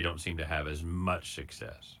they don't seem to have as much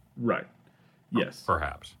success. Right. Yes.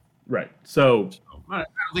 Perhaps. Right. So I don't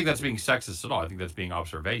think that's being sexist at all. I think that's being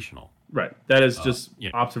observational. Right. That is just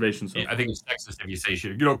observation. I think it's sexist if you say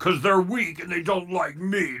shit, because they're weak and they don't like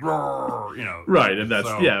meat. Right. And that's,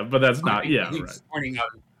 but that's not, right.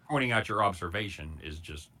 Pointing out your observation is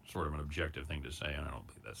just sort of an objective thing to say, and I don't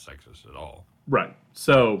think that's sexist at all. Right.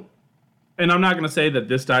 So, and I'm not going to say that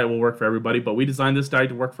this diet will work for everybody, but we designed this diet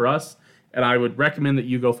to work for us, and I would recommend that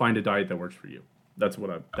you go find a diet that works for you. That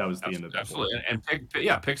was the end of that. Absolutely. And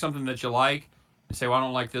pick something that you like and say, well, I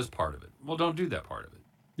don't like this part of it. Well, don't do that part of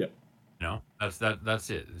it. Yeah. That's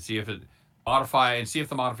it. See if it modify and see if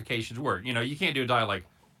the modifications work. You can't do a diet like,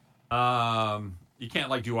 you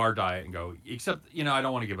can't do our diet and go, except, I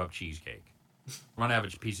don't want to give up cheesecake. I'm going to have a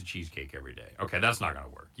piece of cheesecake every day. Okay, that's not going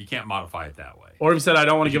to work. You can't modify it that way. Or if you said, I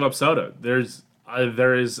don't want to give up soda.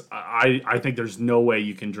 I think there's no way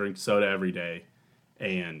you can drink soda every day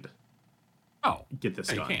and get this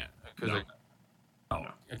done. You can't. Because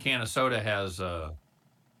a can of soda has,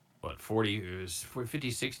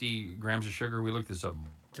 50, 60 grams of sugar? We looked this up.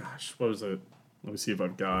 Gosh, what was it? Let me see if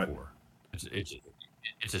I've got. It's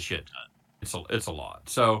a shit ton. It's a lot.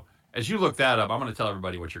 So as you look that up, I'm going to tell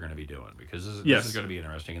everybody what you're going to be doing, because this is going to be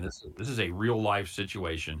interesting, and this is a real life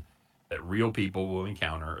situation that real people will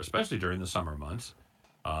encounter, especially during the summer months,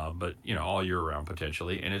 but all year round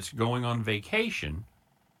potentially. And it's going on vacation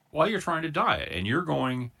while you're trying to diet, and you're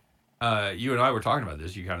going. You and I were talking about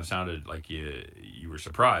this. You kind of sounded like you were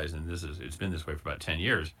surprised, and it's been this way for about 10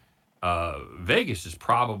 years. Vegas is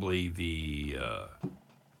probably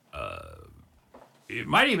it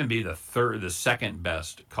might even be the second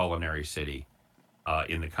best culinary city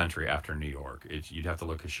in the country after New York. You'd have to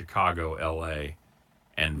look at Chicago, L.A.,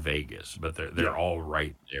 and Vegas, but they're all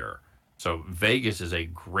right there. So Vegas is a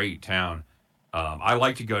great town. I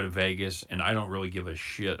like to go to Vegas, and I don't really give a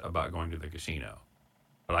shit about going to the casino.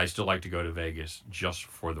 But I still like to go to Vegas just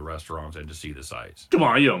for the restaurants and to see the sights. Come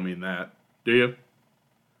on, you don't mean that, do you?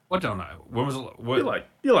 What don't I? When was what?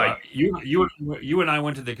 You like you and I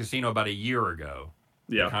went to the casino about a year ago.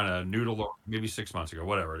 Yeah. Kind of noodle, maybe 6 months ago,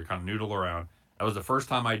 whatever. To kind of noodle around. That was the first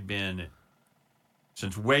time I'd been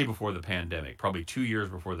since way before the pandemic, probably 2 years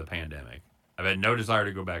before the pandemic. I've had no desire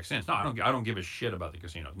to go back since. No, I don't give a shit about the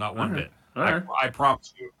casinos, not one bit. I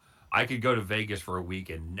promise you. I could go to Vegas for a week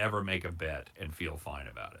and never make a bet and feel fine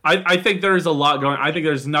about it. I think there's a lot going. I think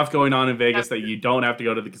there's enough going on in Vegas that you don't have to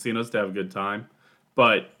go to the casinos to have a good time.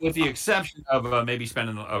 But with the exception of maybe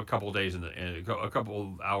spending a couple of days a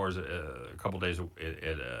couple hours, a couple of days on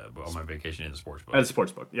my vacation in the sports book. At the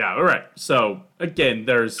sports book, yeah, all right. So again,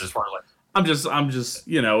 there's. As far as I'm just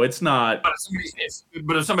it's not.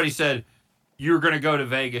 But if somebody said you're going to go to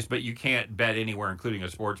Vegas, but you can't bet anywhere, including a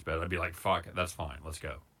sports bet, I'd be like, fuck it, that's fine, let's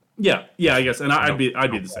go. Yeah, I guess, and I'd be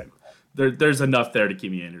the same. There's enough there to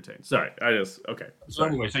keep me entertained. Sorry, okay. So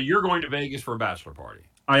anyway, so you're going to Vegas for a bachelor party.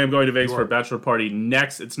 I am going to Vegas for a bachelor party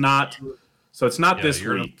next. It's not this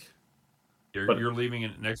week. You're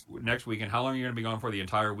leaving next weekend. How long are you going to be gone for? The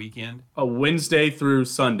entire weekend? A Wednesday through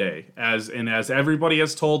Sunday. As everybody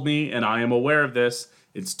has told me, and I am aware of this,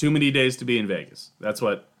 it's too many days to be in Vegas. That's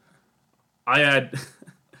what I had.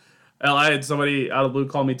 I had somebody out of the blue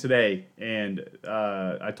call me today, and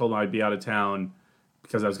I told them I'd be out of town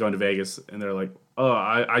because I was going to Vegas, and they're like,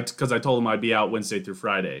 oh, because I told them I'd be out Wednesday through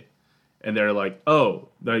Friday, and they're like, oh,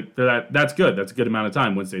 that's good. That's a good amount of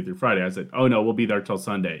time, Wednesday through Friday. I said, oh no, we'll be there till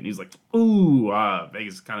Sunday, and he's like, ooh,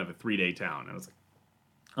 Vegas is kind of a 3-day town, and I was like,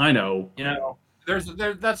 I know, I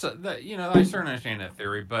certainly understand that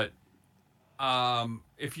theory, but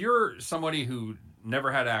if you're somebody who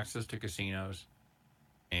never had access to casinos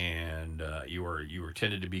and you were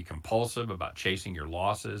tended to be compulsive about chasing your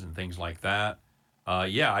losses and things like that,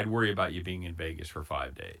 I'd worry about you being in Vegas for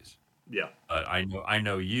 5 days. yeah. But I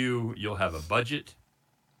know you'll have a budget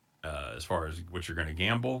as far as what you're going to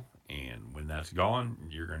gamble, and when that's gone,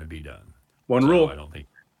 you're going to be done. One rule. I don't think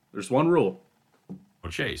There's one rule.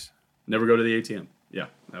 Well, Chase. Never go to the ATM. Yeah,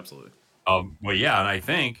 absolutely. And I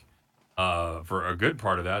think for a good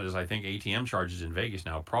part of that is I think ATM charges in Vegas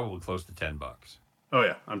now are probably close to $10. Oh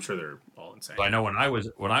yeah, I'm sure they're all insane. So I know when I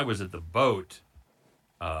was at the boat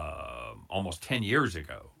almost 10 years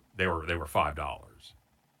ago, they were $5.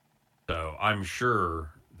 So I'm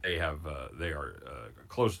sure they are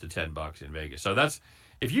close to $10 in Vegas. So that's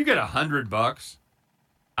if you get $100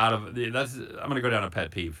 out of that's I'm going to go down a pet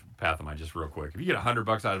peeve path of mine just real quick. If you get $100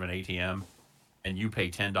 out of an ATM and you pay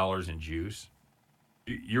 $10 in juice,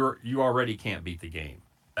 you already can't beat the game.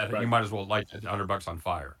 Right. You might as well light $100 on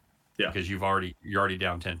fire. Yeah. Because you're already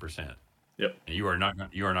down 10%. Yep. And you are not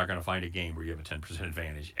going to find a game where you have a 10%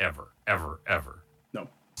 advantage ever. No.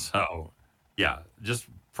 So, yeah, just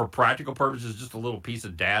for practical purposes, just a little piece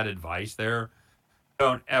of dad advice there.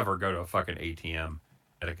 Don't ever go to a fucking ATM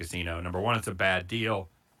at a casino. Number one, it's a bad deal.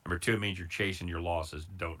 Number two, it means you're chasing your losses.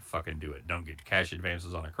 Don't fucking do it. Don't get cash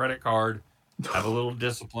advances on a credit card. Have a little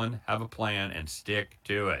discipline, have a plan, and stick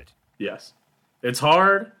to it. Yes. It's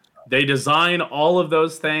hard. They design all of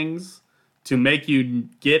those things to make you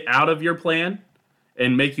get out of your plan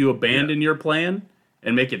and make you abandon your plan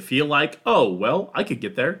and make it feel like, oh, well, I could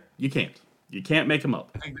get there. You can't. You can't make them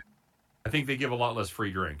up. I think they give a lot less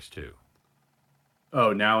free drinks, too.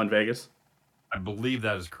 Oh, now in Vegas? I believe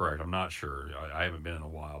that is correct. I'm not sure. I haven't been in a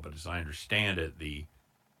while, but as I understand it, the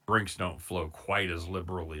drinks don't flow quite as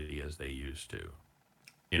liberally as they used to.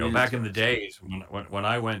 Back in the days when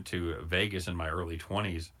I went to Vegas in my early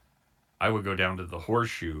 20s, I would go down to the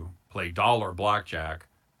Horseshoe, play dollar blackjack,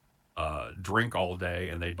 drink all day,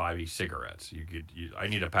 and they'd buy me cigarettes. I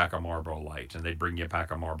need a pack of Marlboro Lights, and they'd bring you a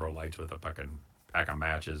pack of Marlboro Lights with a fucking pack of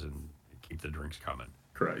matches and keep the drinks coming.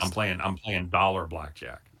 Christ. I'm playing dollar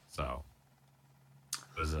blackjack. So,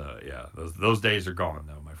 those days are gone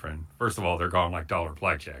though, my friend. First of all, they're gone like dollar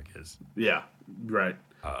blackjack is. Yeah, right.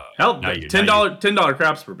 Hell, $10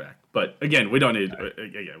 craps per back. But again, we don't need.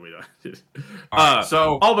 Again, we don't.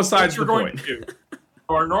 So all besides the point.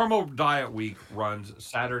 Our normal diet week runs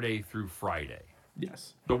Saturday through Friday.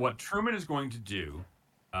 Yes. So what Truman is going to do,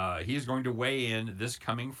 he is going to weigh in this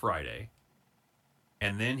coming Friday,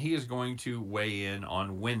 and then he is going to weigh in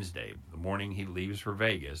on Wednesday, the morning he leaves for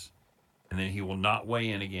Vegas, and then he will not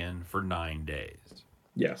weigh in again for 9 days.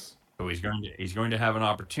 Yes. So he's going to have an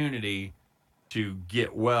opportunity to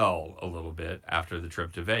get well a little bit after the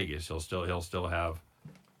trip to Vegas. He'll still have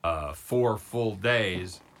 4 full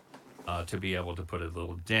days to be able to put a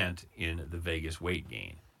little dent in the Vegas weight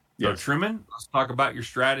gain. Yes. So Truman, let's talk about your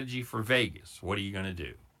strategy for Vegas. What are you going to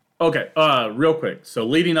do? Okay, real quick. So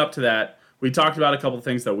leading up to that, we talked about a couple of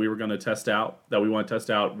things that we were going to test out, that we want to test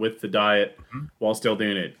out with the diet while still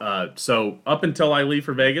doing it. So up until I leave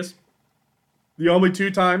for Vegas, the only 2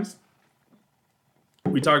 times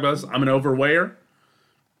we talked about this, I'm an overweighter.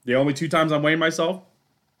 The only 2 times I'm weighing myself,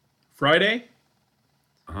 Friday,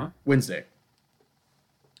 Wednesday.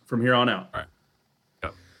 From here on out. All right.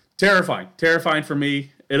 Yep. Terrifying for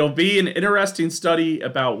me. It'll be an interesting study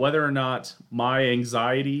about whether or not my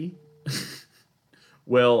anxiety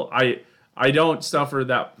will. I don't suffer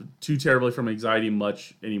that too terribly from anxiety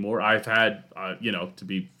much anymore. I've had, to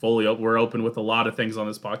be fully open, we're open with a lot of things on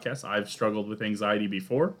this podcast. I've struggled with anxiety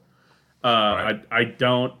before. Right. I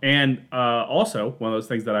don't. And also, one of those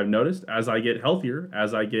things that I've noticed, as I get healthier,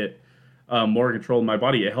 as I get more control of my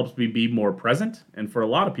body, it helps me be more present. And for a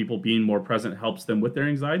lot of people, being more present helps them with their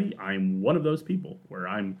anxiety. I'm one of those people where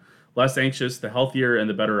I'm less anxious, the healthier and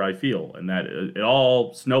the better I feel. And that it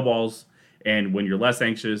all snowballs. And when you're less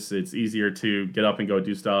anxious, it's easier to get up and go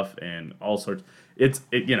do stuff and all sorts.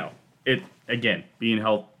 Again, being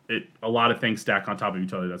health, a lot of things stack on top of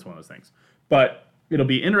each other. That's one of those things. But it'll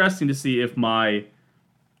be interesting to see if my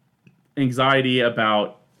anxiety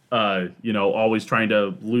about always trying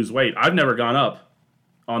to lose weight. I've never gone up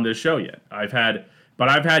on this show yet. I've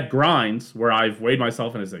had grinds where I've weighed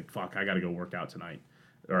myself and it's like, fuck, I got to go work out tonight,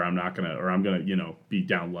 or I'm going to be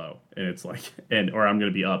down low, and it's like, or I'm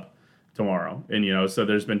going to be up tomorrow. And, so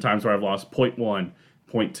there's been times where I've lost point 0.1,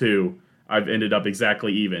 point 0.2. I've ended up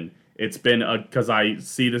exactly even. It's been because I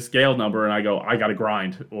see the scale number and I go, I got to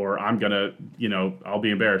grind or I'm going to, I'll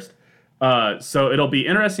be embarrassed. So it'll be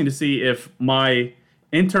interesting to see if my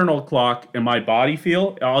internal clock and my body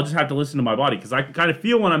feel. I'll just have to listen to my body because I can kind of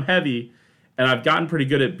feel when I'm heavy, and I've gotten pretty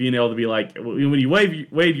good at being able to be like, when you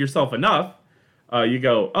weigh yourself enough, you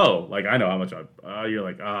go, oh, like I know how much you're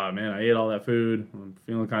like, man, I ate all that food. I'm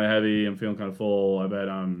feeling kind of heavy. I'm feeling kind of full. I bet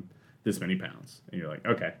I'm this many pounds. And you're like,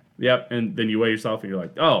 okay, yep. And then you weigh yourself and you're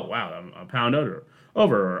like, oh, wow, I'm a pound over,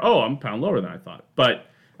 or oh, I'm a pound lower than I thought. But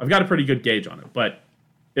I've got a pretty good gauge on it. But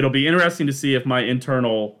it'll be interesting to see if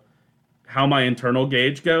how my internal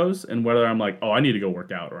gauge goes and whether I'm like, oh, I need to go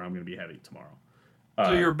work out or I'm going to be heavy tomorrow.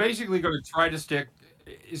 So you're basically going to try to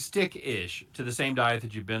stick-ish to the same diet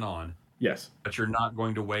that you've been on. Yes. But you're not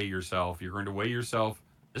going to weigh yourself. You're going to weigh yourself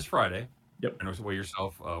this Friday. Yep. You're going to weigh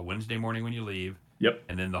yourself Wednesday morning when you leave. Yep.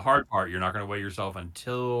 And then the hard part, you're not going to weigh yourself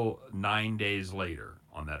until 9 days later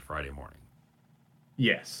on that Friday morning.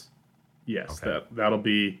 Yes. Yes. Okay. That'll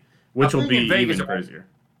be, which will be even crazier.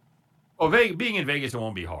 Well, being in Vegas, it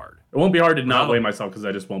won't be hard. It won't be hard to not weigh myself because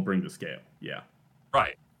I just won't bring the scale. Yeah.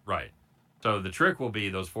 Right. So the trick will be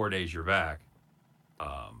those 4 days you're back.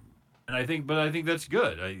 And I think that's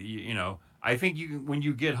good. I think when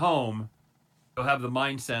you get home, you'll have the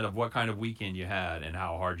mindset of what kind of weekend you had and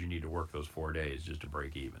how hard you need to work those 4 days just to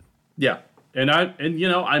break even. Yeah.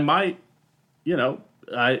 I might, we're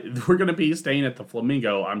going to be staying at the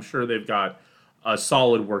Flamingo. I'm sure they've got a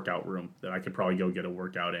solid workout room that I could probably go get a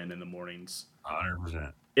workout in the mornings.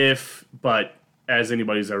 100%. But as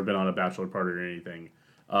anybody's ever been on a bachelor party or anything,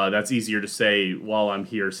 that's easier to say while I'm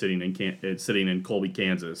here sitting in Colby,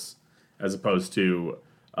 Kansas, as opposed to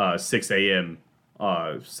 6 a.m.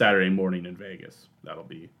 Saturday morning in Vegas.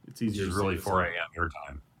 It's easier. It's really 4 a.m. your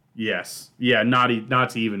time. Yes. Yeah. Not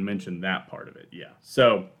to even mention that part of it. Yeah.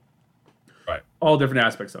 So. Right. All different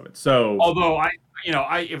aspects of it. So. Although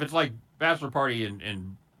if it's like bachelor party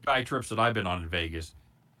and guy trips that I've been on in Vegas,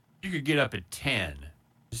 you could get up at 10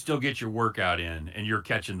 to still get your workout in, and you're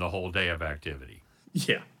catching the whole day of activity.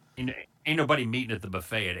 Yeah. Ain't nobody meeting at the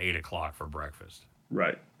buffet at 8 o'clock for breakfast.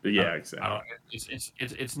 Right. Yeah, exactly.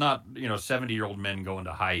 It's not 70-year-old men going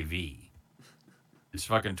to Hy-Vee. It's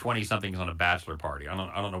fucking 20-somethings on a bachelor party. I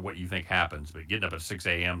don't know what you think happens, but getting up at 6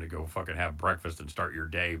 a.m. to go fucking have breakfast and start your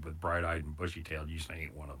day with bright-eyed and bushy-tailed, you just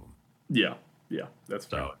ain't one of them. Yeah, that's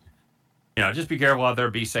fair. So, just be careful out there.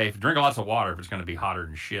 Be safe. Drink lots of water if it's going to be hotter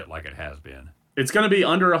than shit like it has been. It's going to be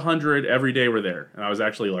under 100 every day we're there, and I was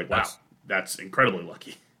actually like, wow, that's incredibly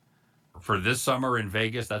lucky. For this summer in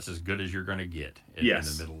Vegas, that's as good as you're going to get in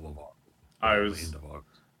the middle of August.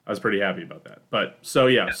 I was pretty happy about that. But so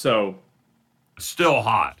so it's still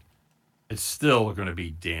hot. It's still going to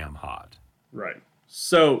be damn hot. Right.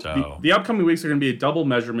 So the upcoming weeks are going to be a double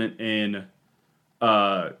measurement in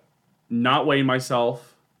not weighing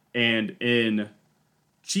myself and in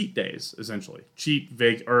cheat days, essentially.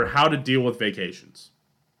 Or how to deal with vacations.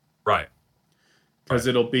 Right. Because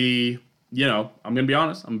it'll be, I'm going to be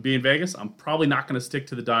honest. I'm going to be in Vegas. I'm probably not going to stick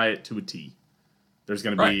to the diet to a T. There's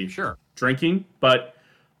going to be drinking, but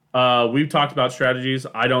we've talked about strategies.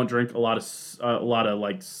 I don't drink a lot of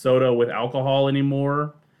like soda with alcohol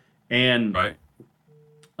anymore, and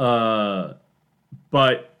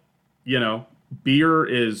but beer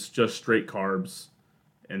is just straight carbs,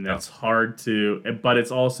 and that's hard to. But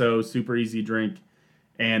it's also super easy to drink,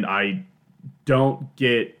 and I don't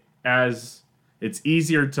get as. It's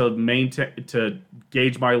easier to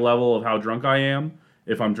gauge my level of how drunk I am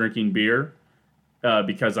if I'm drinking beer.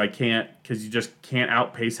 Because you just can't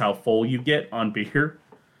outpace how full you get on beer.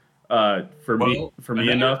 For me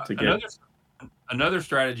enough to get. Another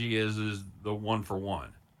strategy is the 1-for-1.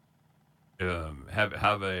 Have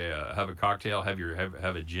a cocktail. Have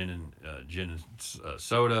a gin and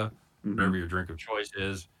soda, whatever your drink of choice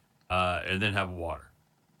is, and then have water,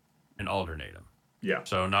 and alternate them. Yeah.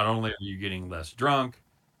 So not only are you getting less drunk,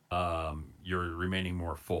 you're remaining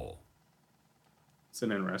more full. It's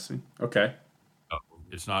an interesting. Okay.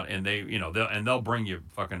 It's not, and they'll bring you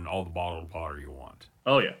fucking all the bottled water you want.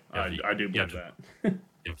 Oh yeah, I do believe that.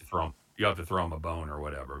 You have to throw them a bone or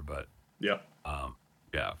whatever, but yeah,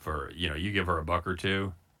 for you give her a buck or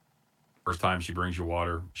two. First time she brings you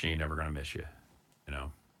water, she ain't never gonna miss you.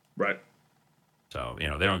 Right. So they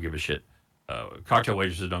don't give a shit. Cocktail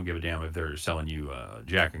waitresses don't give a damn if they're selling you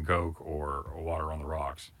Jack and Coke or water on the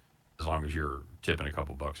rocks, as long as you're tipping a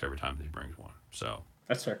couple bucks every time she brings one. So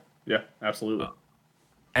that's fair. Yeah, absolutely.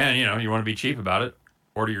 And you want to be cheap about it.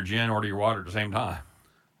 Order your gin, order your water at the same time.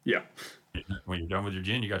 Yeah. When you're done with your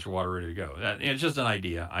gin, you got your water ready to go. It's just an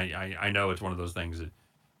idea. I know it's one of those things that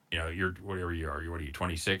you're whatever you are. What are you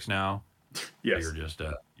 26 now? Yes.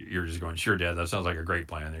 You're just going, sure, Dad. That sounds like a great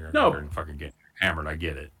plan. They're gonna go No. there and fucking get hammered. I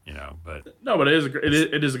get it, but No, but it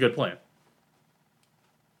is a good plan.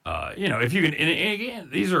 if you can, and again,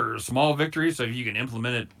 these are small victories. So if you can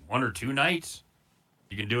implement it 1 or 2 nights,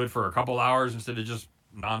 you can do it for a couple hours instead of just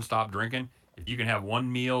nonstop drinking. If you can have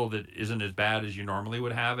one meal that isn't as bad as you normally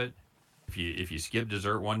would have it, if you skip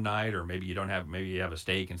dessert one night, or maybe you have a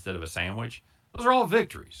steak instead of a sandwich, those are all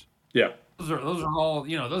victories. Yeah. Those are all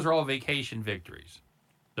those are all vacation victories.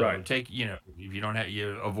 So Right. if you don't have,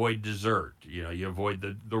 you avoid dessert, you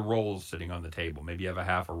avoid the rolls sitting on the table. Maybe you have a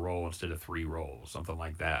half a roll instead of 3 rolls, something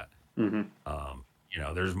like that.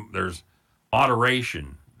 Mm-hmm. There's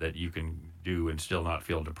moderation that you can do and still not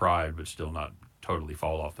feel deprived, but still not totally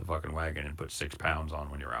fall off the fucking wagon and put 6 pounds on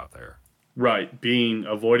when you're out there. Right.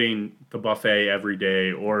 Avoiding the buffet every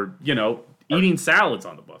day, or eating salads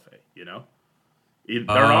on the buffet.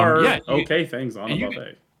 There are okay things on the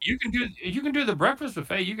buffet. You can do the breakfast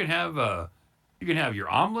buffet. You can have your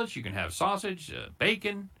omelets. You can have sausage,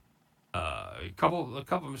 bacon, a couple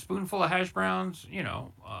spoonful of hash browns.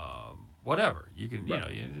 Whatever you can.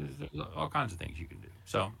 There's all kinds of things you can do.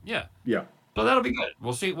 So yeah. Yeah. So that'll be good.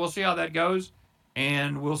 We'll see how that goes,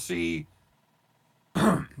 and we'll see.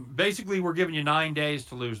 Basically, we're giving you 9 days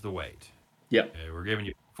to lose the weight. Yeah. We're giving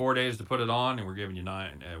you 4 days to put it on, and we're giving you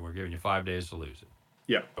 5 days to lose it.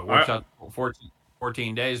 Yeah. But works out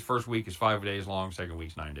 14 days. First week is 5 days long. Second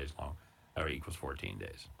week's 9 days long. That equals 14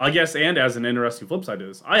 days. I guess, and as an interesting flip side to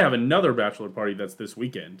this, I have another bachelor party that's this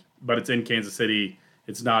weekend, but it's in Kansas City.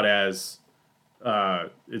 It's not as,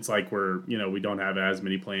 it's like we don't have as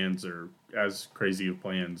many plans or as crazy of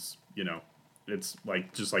plans. It's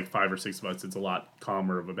like just like 5 or 6 of us. It's a lot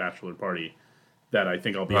calmer of a bachelor party that I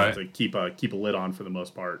think I'll be able to keep a lid on for the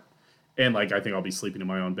most part. And I think I'll be sleeping in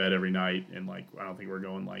my own bed every night. And I don't think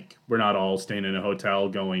we're not all staying in a hotel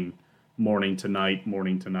going morning to night.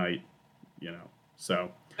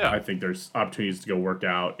 So Yeah. I think there's opportunities to go work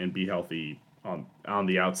out and be healthy on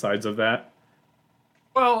the outsides of that.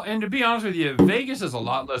 Well, and to be honest with you, Vegas is a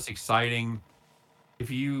lot less exciting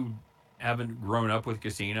if you haven't grown up with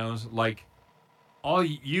casinos. Like all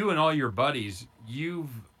you and all your buddies, you've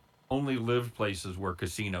only lived places where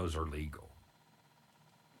casinos are legal.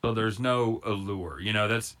 So there's no allure.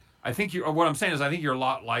 I think what I'm saying is I think you're a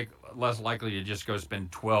lot less likely to just go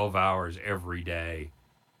spend 12 hours every day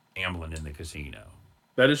gambling in the casino.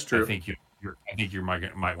 That is true. I think you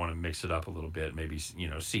might want to mix it up a little bit. Maybe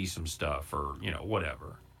see some stuff or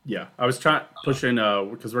whatever. Yeah, I was pushing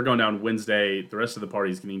because we're going down Wednesday. The rest of the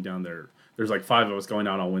party's getting down there. There's 5 of us going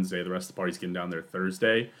down on Wednesday. The rest of the party's getting down there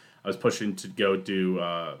Thursday. I was pushing to go do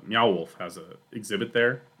Meow Wolf has a exhibit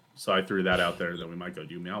there, so I threw that out there that we might go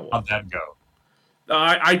do Meow Wolf. How'd that go?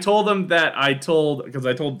 I told them that I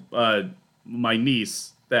told my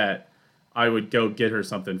niece that I would go get her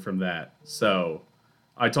something from that. So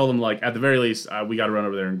I told them at the very least we got to run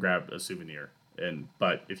over there and grab a souvenir.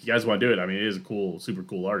 But if you guys want to do it, I mean, it is a super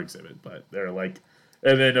cool art exhibit. But they're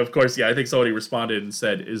and then of course, I think somebody responded and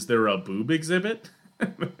said, "Is there a boob exhibit?"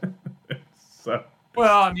 So.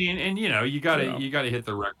 Well, I mean, and you gotta hit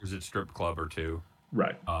the requisite strip club or two,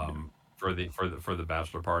 right? For the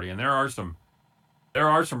bachelor party, and there are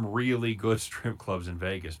some really good strip clubs in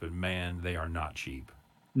Vegas, but man, they are not cheap.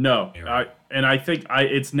 No, I think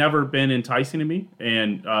it's never been enticing to me.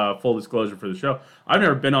 And full disclosure for the show, I've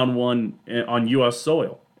never been on one on U.S.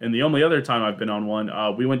 soil, and the only other time I've been on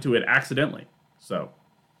one, we went to it accidentally. So,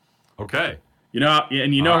 okay, how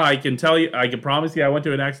I can tell you, I can promise you, I went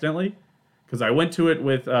to it accidentally because I went to it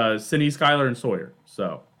with Cindy, Skylar, and Sawyer.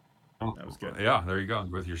 So that was good. Yeah, there you go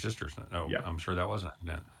with your sisters. No, yeah. I'm sure that wasn't.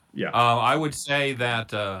 Yeah, I would say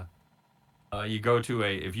that. If you go to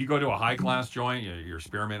a high class joint, your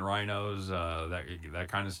spearmint rhinos, that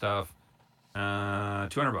kind of stuff,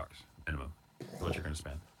 $200 minimum is what you're going to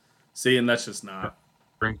spend. See, and that's just not.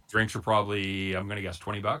 Drinks are probably, I'm going to guess,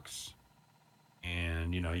 $20,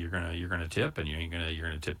 and you're gonna tip, and you're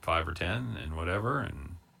gonna tip 5 or 10 and whatever,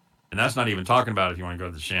 and that's not even talking about if you want to go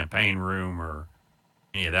to the champagne room or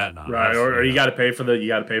any of that nonsense. Right, or you got to pay for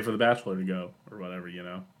the bachelor to go or whatever,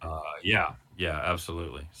 Yeah,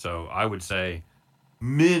 absolutely. So I would say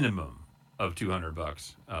minimum of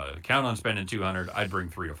 $200. Count on spending $200. I'd bring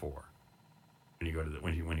 3 or 4 when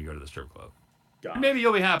you go to the strip club. Maybe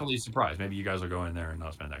you'll be happily surprised. Maybe you guys will go in there and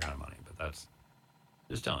not spend that kind of money. But that's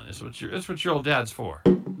just telling you. That's what your old dad's for.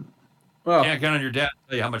 Well, you can't count on your dad to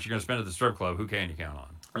tell you how much you're going to spend at the strip club. Who can you count on?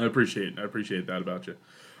 I appreciate that about you.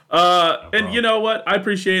 And you know what? I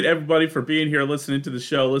appreciate everybody for being here, listening to the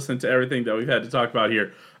show, listening to everything that we've had to talk about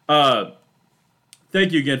here.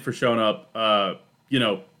 Thank you again for showing up.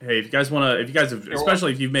 Hey, if you guys want to, if you guys have,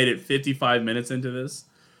 especially if you've made it 55 minutes into this,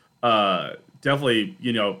 definitely,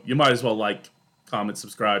 you might as well like, comment,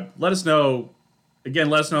 subscribe. Let us know. Again,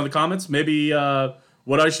 let us know in the comments. Maybe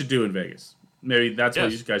what I should do in Vegas. Maybe that's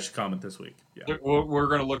what you guys should comment this week. Yeah. We're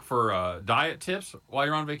going to look for diet tips while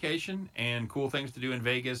you're on vacation and cool things to do in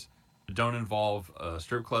Vegas that don't involve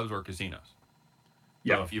strip clubs or casinos.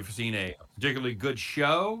 Yeah. So if you've seen a particularly good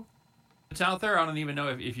show that's out there, I don't even know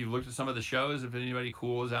if you've looked at some of the shows, if anybody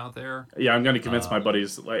cool is out there. Yeah, I'm going to convince my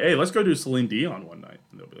buddies, like, hey, let's go do Celine Dion one night.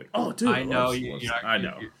 And they'll be like, oh, dude. I know. I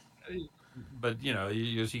know. But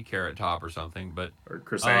you see Carrot Top or something. But or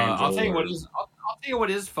Chris Angel. I'll tell you what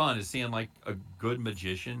is fun is seeing like a good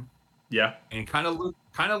magician. Yeah. And kind of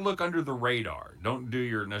look under the radar. Don't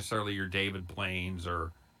do necessarily your David Blaines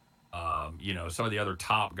or some of the other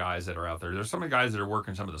top guys that are out there. There's some of the guys that are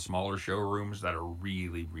working some of the smaller showrooms that are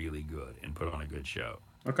really, really good and put on a good show.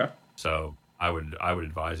 Okay. So I would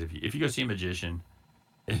advise if you go see a magician,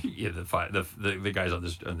 the guys on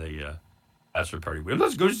the bachelor party. Well,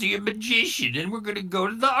 let's go see a magician, and we're gonna go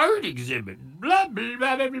to the art exhibit. Blah blah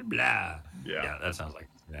blah blah blah. Yeah, that sounds like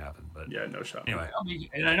it's gonna happen. But yeah, no shot. Anyway,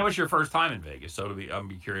 and I know it's your first time in Vegas, so I'll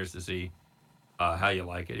be curious to see how you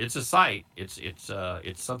like it. It's a sight. It's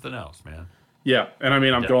something else, man. Yeah, and I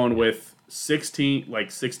mean, I'm going with 16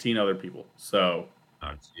 other people. So,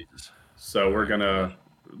 oh Jesus. So we're gonna,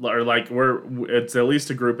 it's at least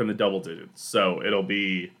a group in the double digits. So it'll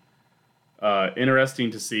be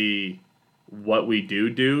interesting to see what we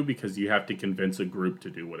do because you have to convince a group to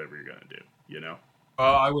do whatever you're gonna do.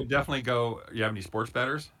 I would definitely go. You have any sports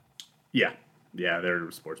bettors? Yeah, they're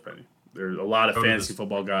sports betting. There's a lot of fantasy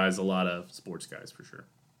football guys, a lot of sports guys for sure.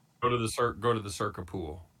 Go to the Circa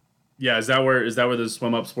pool. Yeah, is that where the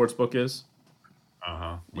swim up sports book is?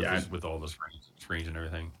 With all the screens and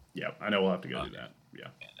everything. Yeah, I know we'll have to go do that. Yeah,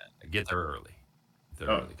 get there early.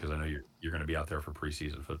 Because I know you're going to be out there for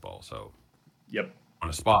preseason football. So, yep, on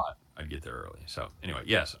a spot, I'd get there early. So anyway,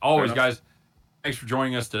 yes, always, guys. Thanks for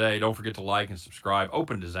joining us today. Don't forget to like and subscribe.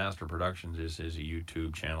 Open Disaster Productions is a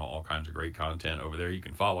YouTube channel. All kinds of great content over there. You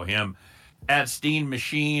can follow him at Steen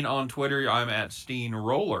Machine on Twitter. I'm at Steen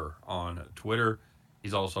Roller on Twitter.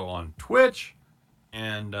 He's also on Twitch.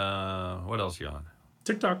 And what else are you on?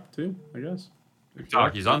 TikTok, too, I guess.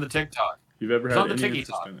 TikTok. He's on the TikTok. If you've ever had any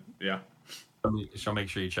interest in it. Yeah. So make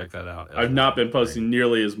sure you check that out. I've not been posting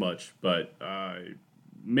nearly as much, but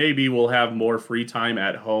maybe we'll have more free time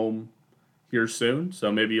at home here soon,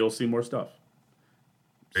 so maybe you'll see more stuff.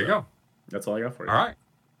 There you go. That's all I got for you. All right.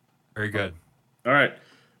 Very good. All right.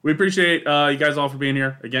 We appreciate you guys all for being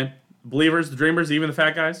here. Again, believers, the dreamers, even the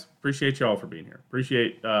fat guys, appreciate you all for being here.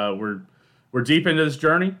 Appreciate we're deep into this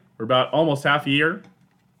journey. We're about almost half a year.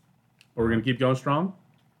 But we're going to keep going strong.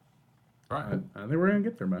 All right. I think we're going to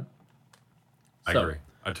get there, man. I agree.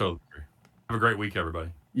 I totally agree. Have a great week, everybody.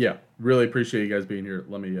 Yeah, really appreciate you guys being here.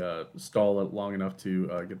 Let me stall it long enough to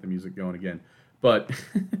get the music going again. But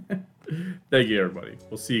thank you, everybody.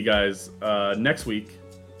 We'll see you guys next week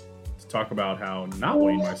to talk about how not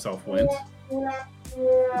weighing myself went.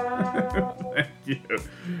 Thank you.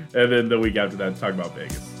 And then the week after that, talk about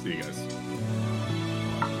Vegas. See you guys.